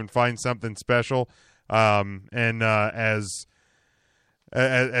groove and find something special. As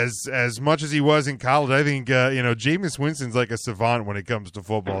much as he was in college, I think Jameis Winston's like a savant when it comes to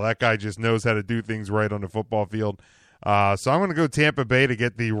football. That guy just knows how to do things right on the football field. So I'm going to go Tampa Bay to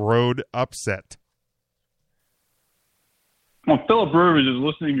get the road upset. Well, Philip Rivers is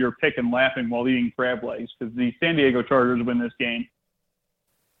listening to your pick and laughing while eating crab legs because the San Diego Chargers win this game.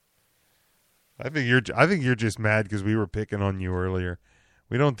 I think you're just mad because we were picking on you earlier.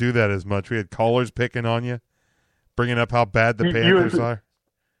 We don't do that as much. We had callers picking on you, bringing up how bad the Panthers are.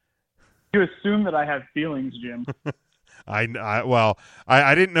 You assume that I have feelings, Jim. I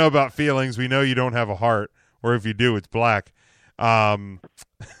didn't know about feelings. We know you don't have a heart, or if you do, it's black.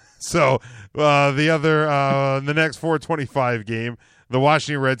 So the next 4:25 game, the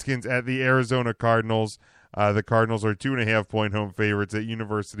Washington Redskins at the Arizona Cardinals. The Cardinals are 2.5-point home favorites at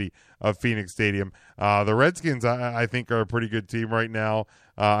University of Phoenix Stadium. The Redskins, I think, are a pretty good team right now.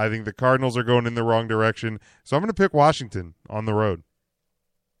 I think the Cardinals are going in the wrong direction, so I'm going to pick Washington on the road.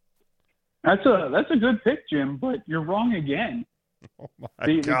 That's a good pick, Jim, but you're wrong again. Oh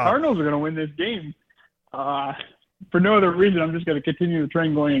the Cardinals are going to win this game. For no other reason, I'm just going to continue the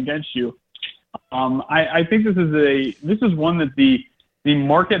trend going against you. I think this is one that the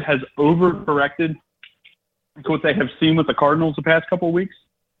market has overcorrected to what they have seen with the Cardinals the past couple of weeks.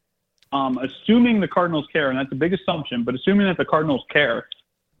 Assuming the Cardinals care, and that's a big assumption, but assuming that the Cardinals care,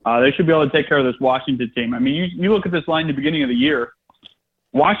 they should be able to take care of this Washington team. I mean, you look at this line at the beginning of the year,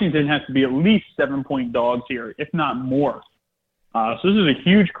 Washington has to be at least 7-point dogs here, if not more. So this is a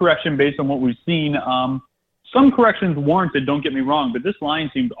huge correction based on what we've seen. Some corrections warranted, don't get me wrong, but this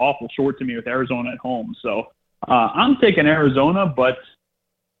line seemed awful short to me with Arizona at home. So I'm taking Arizona, but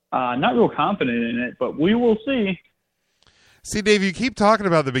not real confident in it, but we will see. See, Dave, you keep talking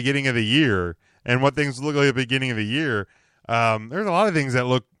about the beginning of the year and what things look like at the beginning of the year. There's a lot of things that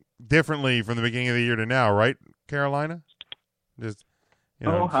look differently from the beginning of the year to now, right, Carolina? Just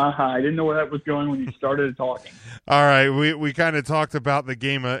I didn't know where that was going when you started talking. All right, we kind of talked about the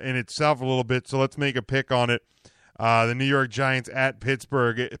game in itself a little bit, so let's make a pick on it. The New York Giants at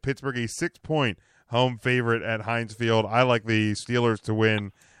Pittsburgh. Pittsburgh, a 6-point home favorite at Heinz Field. I like the Steelers to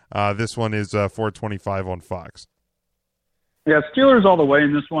win. This one is 4:25 on Fox. Yeah, Steelers all the way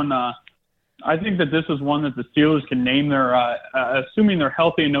in this one. I think that this is one that the Steelers can name their, assuming they're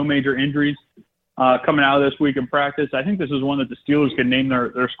healthy and no major injuries coming out of this week in practice. I think this is one that the Steelers can name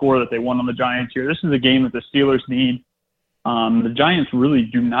their score that they won on the Giants here. This is a game that the Steelers need. The Giants really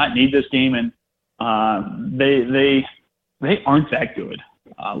do not need this game, and they aren't that good.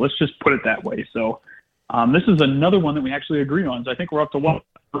 Let's just put it that way. So this is another one that we actually agree on. So I think we're up to what?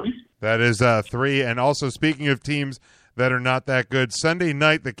 3? That is 3. And also, speaking of teams that are not that good. Sunday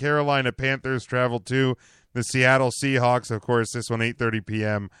night, the Carolina Panthers travel to the Seattle Seahawks. Of course, this one 8:30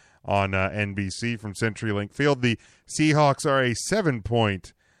 p.m. on NBC from CenturyLink Field. The Seahawks are a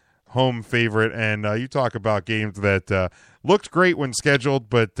 7-point home favorite, and you talk about games that looked great when scheduled,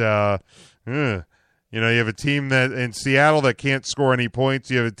 but you have a team that in Seattle that can't score any points.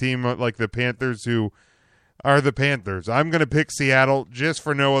 You have a team like the Panthers who are the Panthers. I'm going to pick Seattle just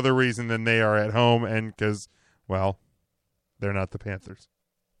for no other reason than they are at home and because, well, they're not the Panthers.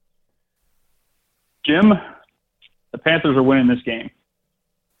 Jim, the Panthers are winning this game.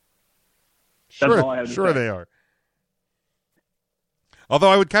 That's Sure, all I have to sure say. they are. Although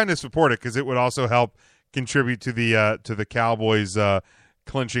I would kind of support it because it would also help contribute to the Cowboys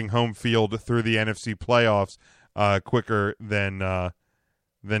clinching home field through the NFC playoffs quicker than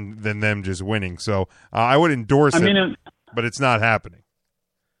them just winning. So I would endorse it, but it's not happening.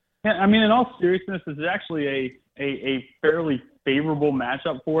 Yeah, I mean, in all seriousness, this is actually a fairly favorable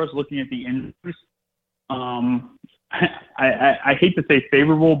matchup for us looking at the injuries. I hate to say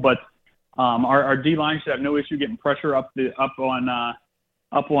favorable, but our D-line should have no issue getting pressure up on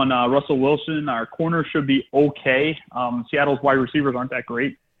Russell Wilson. Our corners should be okay. Seattle's wide receivers aren't that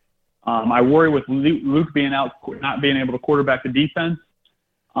great. I worry with Luke being out, not being able to quarterback the defense.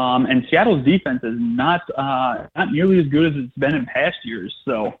 And Seattle's defense is not nearly as good as it's been in past years.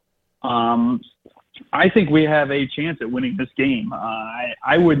 So I think we have a chance at winning this game.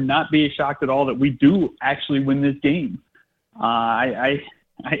 I would not be shocked at all that we do actually win this game. I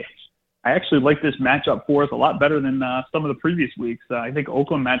actually like this matchup for us a lot better than some of the previous weeks. I think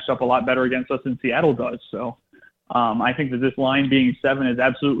Oakland matched up a lot better against us than Seattle does. So I think that this line being 7 is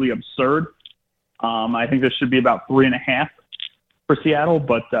absolutely absurd. I think this should be about 3.5 for Seattle,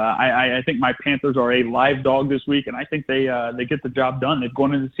 but I think my Panthers are a live dog this week, and I think they get the job done. They've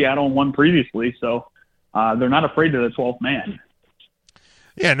gone into Seattle and won previously, so they're not afraid of the 12th man.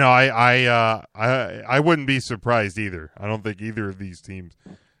 Yeah, no, I wouldn't be surprised either. I don't think either of these teams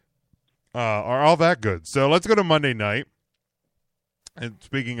are all that good. So let's go to Monday night. And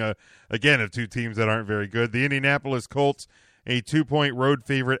speaking again of two teams that aren't very good, the Indianapolis Colts, a 2-point road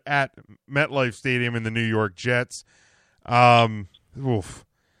favorite at MetLife Stadium in the New York Jets. This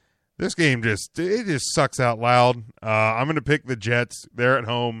game just sucks out loud. I'm going to pick the Jets. They're at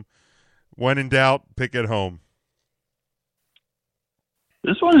home. When in doubt, pick at home.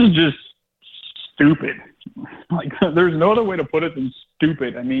 This one is just stupid. Like, there's no other way to put it than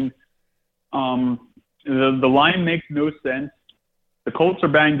stupid. I mean, the line makes no sense. The Colts are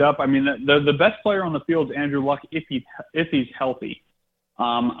banged up. I mean, the best player on the field is Andrew Luck if he's healthy.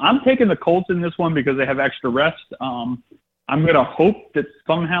 I'm taking the Colts in this one because they have extra rest. I'm going to hope that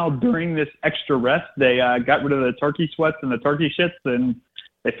somehow during this extra rest they got rid of the turkey sweats and the turkey shits and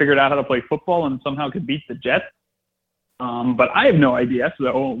they figured out how to play football and somehow could beat the Jets. But I have no idea.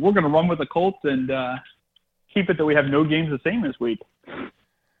 So we're going to run with the Colts and keep it that we have no games the same this week.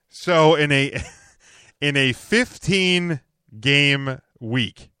 So in a 15-game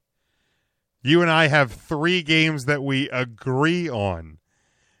week, you and I have 3 games that we agree on,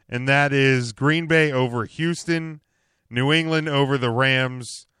 and that is Green Bay over Houston, New England over the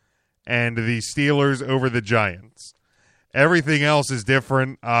Rams, and the Steelers over the Giants. Everything else is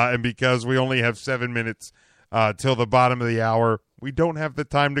different, and because we only have 7 minutes till the bottom of the hour, we don't have the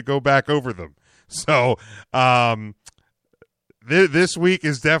time to go back over them. So this week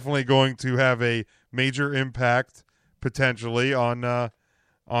is definitely going to have a major impact potentially on the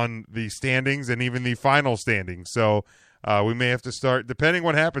standings and even the final standings. So we may have to start, depending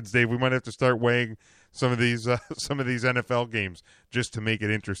what happens, Dave, we might have to start weighing some of these NFL games just to make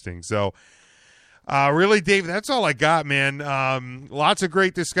it interesting. So really, Dave, that's all I got, man. Lots of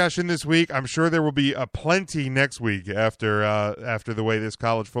great discussion this week. I'm sure there will be a plenty next week after the way this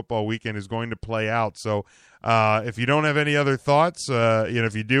college football weekend is going to play out. So if you don't have any other thoughts,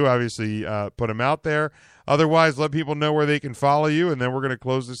 if you do, obviously put them out there. Otherwise, let people know where they can follow you, and then we're going to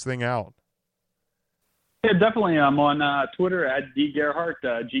close this thing out. Yeah, definitely. I'm on Twitter at dgerhart,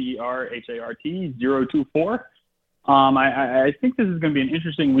 GERHART 024. I think this is going to be an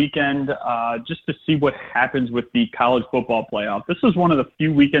interesting weekend just to see what happens with the college football playoff. This is one of the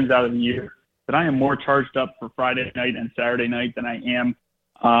few weekends out of the year that I am more charged up for Friday night and Saturday night than I am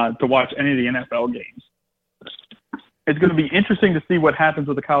to watch any of the NFL games. It's going to be interesting to see what happens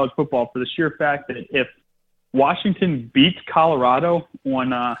with the college football for the sheer fact that if Washington beats Colorado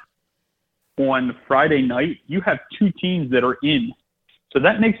on Friday night, you have 2 teams that are in. So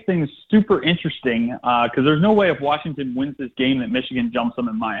that makes things super interesting because there's no way if Washington wins this game that Michigan jumps them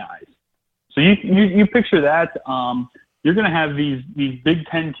in my eyes. So you picture that. you're going to have these Big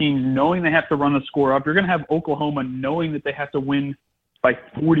Ten teams knowing they have to run the score up. You're going to have Oklahoma knowing that they have to win by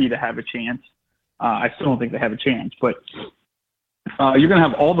 40 to have a chance. I still don't think they have a chance, but you're going to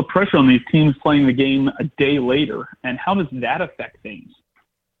have all the pressure on these teams playing the game a day later. And how does that affect things?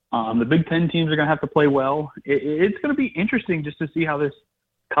 The Big Ten teams are going to have to play well. It's going to be interesting just to see how this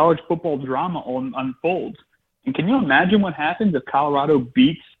college football drama unfolds. And can you imagine what happens if Colorado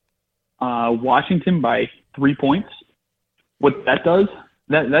beats Washington by 3 points? What that does?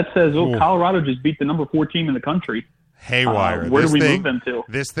 That says, Colorado just beat the number 4 team in the country. Haywire. Where do we move them to?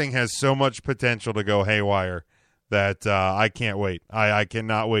 This thing has so much potential to go haywire that I can't wait. I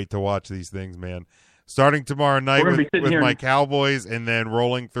cannot wait to watch these things, man. Starting tomorrow night with my Cowboys and then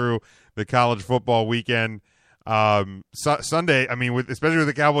rolling through the college football weekend. Sunday, I mean, especially with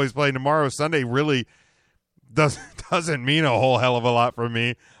the Cowboys playing tomorrow, Sunday really doesn't mean a whole hell of a lot for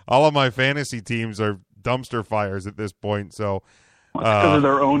me. All of my fantasy teams are dumpster fires at this point. So because of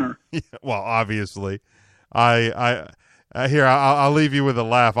their owner. Yeah, well, obviously. I'll leave you with a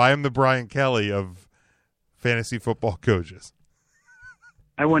laugh. I am the Brian Kelly of fantasy football coaches.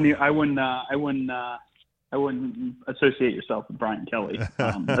 I wouldn't associate yourself with Brian Kelly.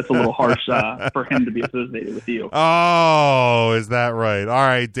 That's a little harsh for him to be associated with you. Oh, is that right? All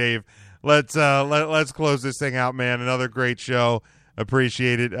right, Dave. Let's close this thing out, man. Another great show.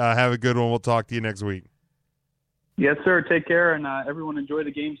 Appreciate it. Have a good one. We'll talk to you next week. Yes, sir. Take care, and everyone enjoy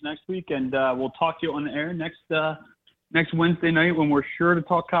the games next week. And we'll talk to you on the air next Wednesday night when we're sure to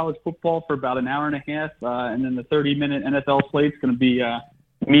talk college football for about an hour and a half, and then the 30-minute NFL slate's going to be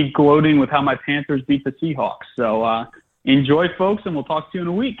me gloating with how my Panthers beat the Seahawks. So enjoy, folks, and we'll talk to you in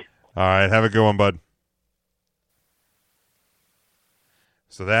a week. All right. Have a good one, bud.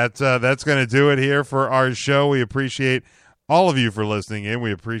 So that's going to do it here for our show. We appreciate all of you for listening in.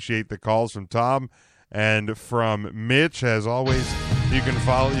 We appreciate the calls from Tom and from Mitch. As always, you can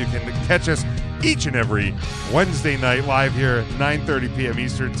catch us each and every Wednesday night live here at 9:30 p.m.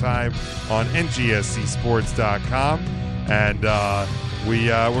 Eastern Time on NGSCSports.com. And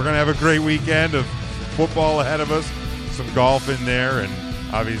we're going to have a great weekend of football ahead of us, some golf in there, and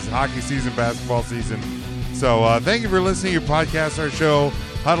obviously hockey season, basketball season. So thank you for listening to your podcast, our show,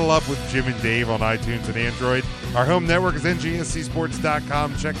 Huddle Up with Jim and Dave on iTunes and Android. Our home network is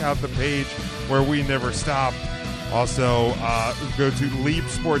NGSCSports.com. Check out the page where we never stop. Also, go to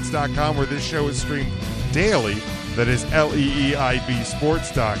LeapSports.com where this show is streamed daily. That is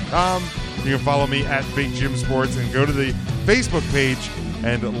LEEIBSports.com. You can follow me at Big Jim Sports and go to the Facebook page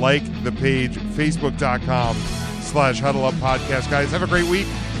and like the page, Facebook.com/Huddle Up Podcast. Guys, have a great week.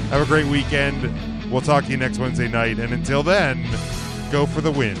 Have a great weekend. We'll talk to you next Wednesday night. And until then, go for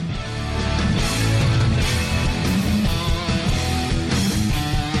the win.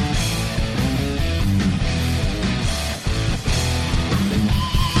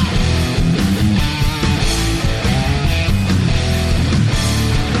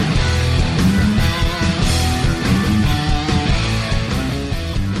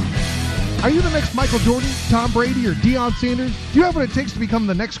 Are you the next Michael Jordan, Tom Brady, or Deion Sanders? Do you have what it takes to become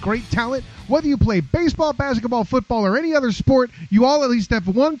the next great talent? Whether you play baseball, basketball, football, or any other sport, you all at least have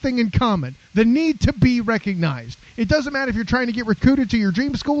one thing in common: the need to be recognized. It doesn't matter if you're trying to get recruited to your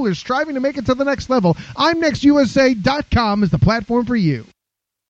dream school or striving to make it to the next level. I'mNextUSA.com is the platform for you.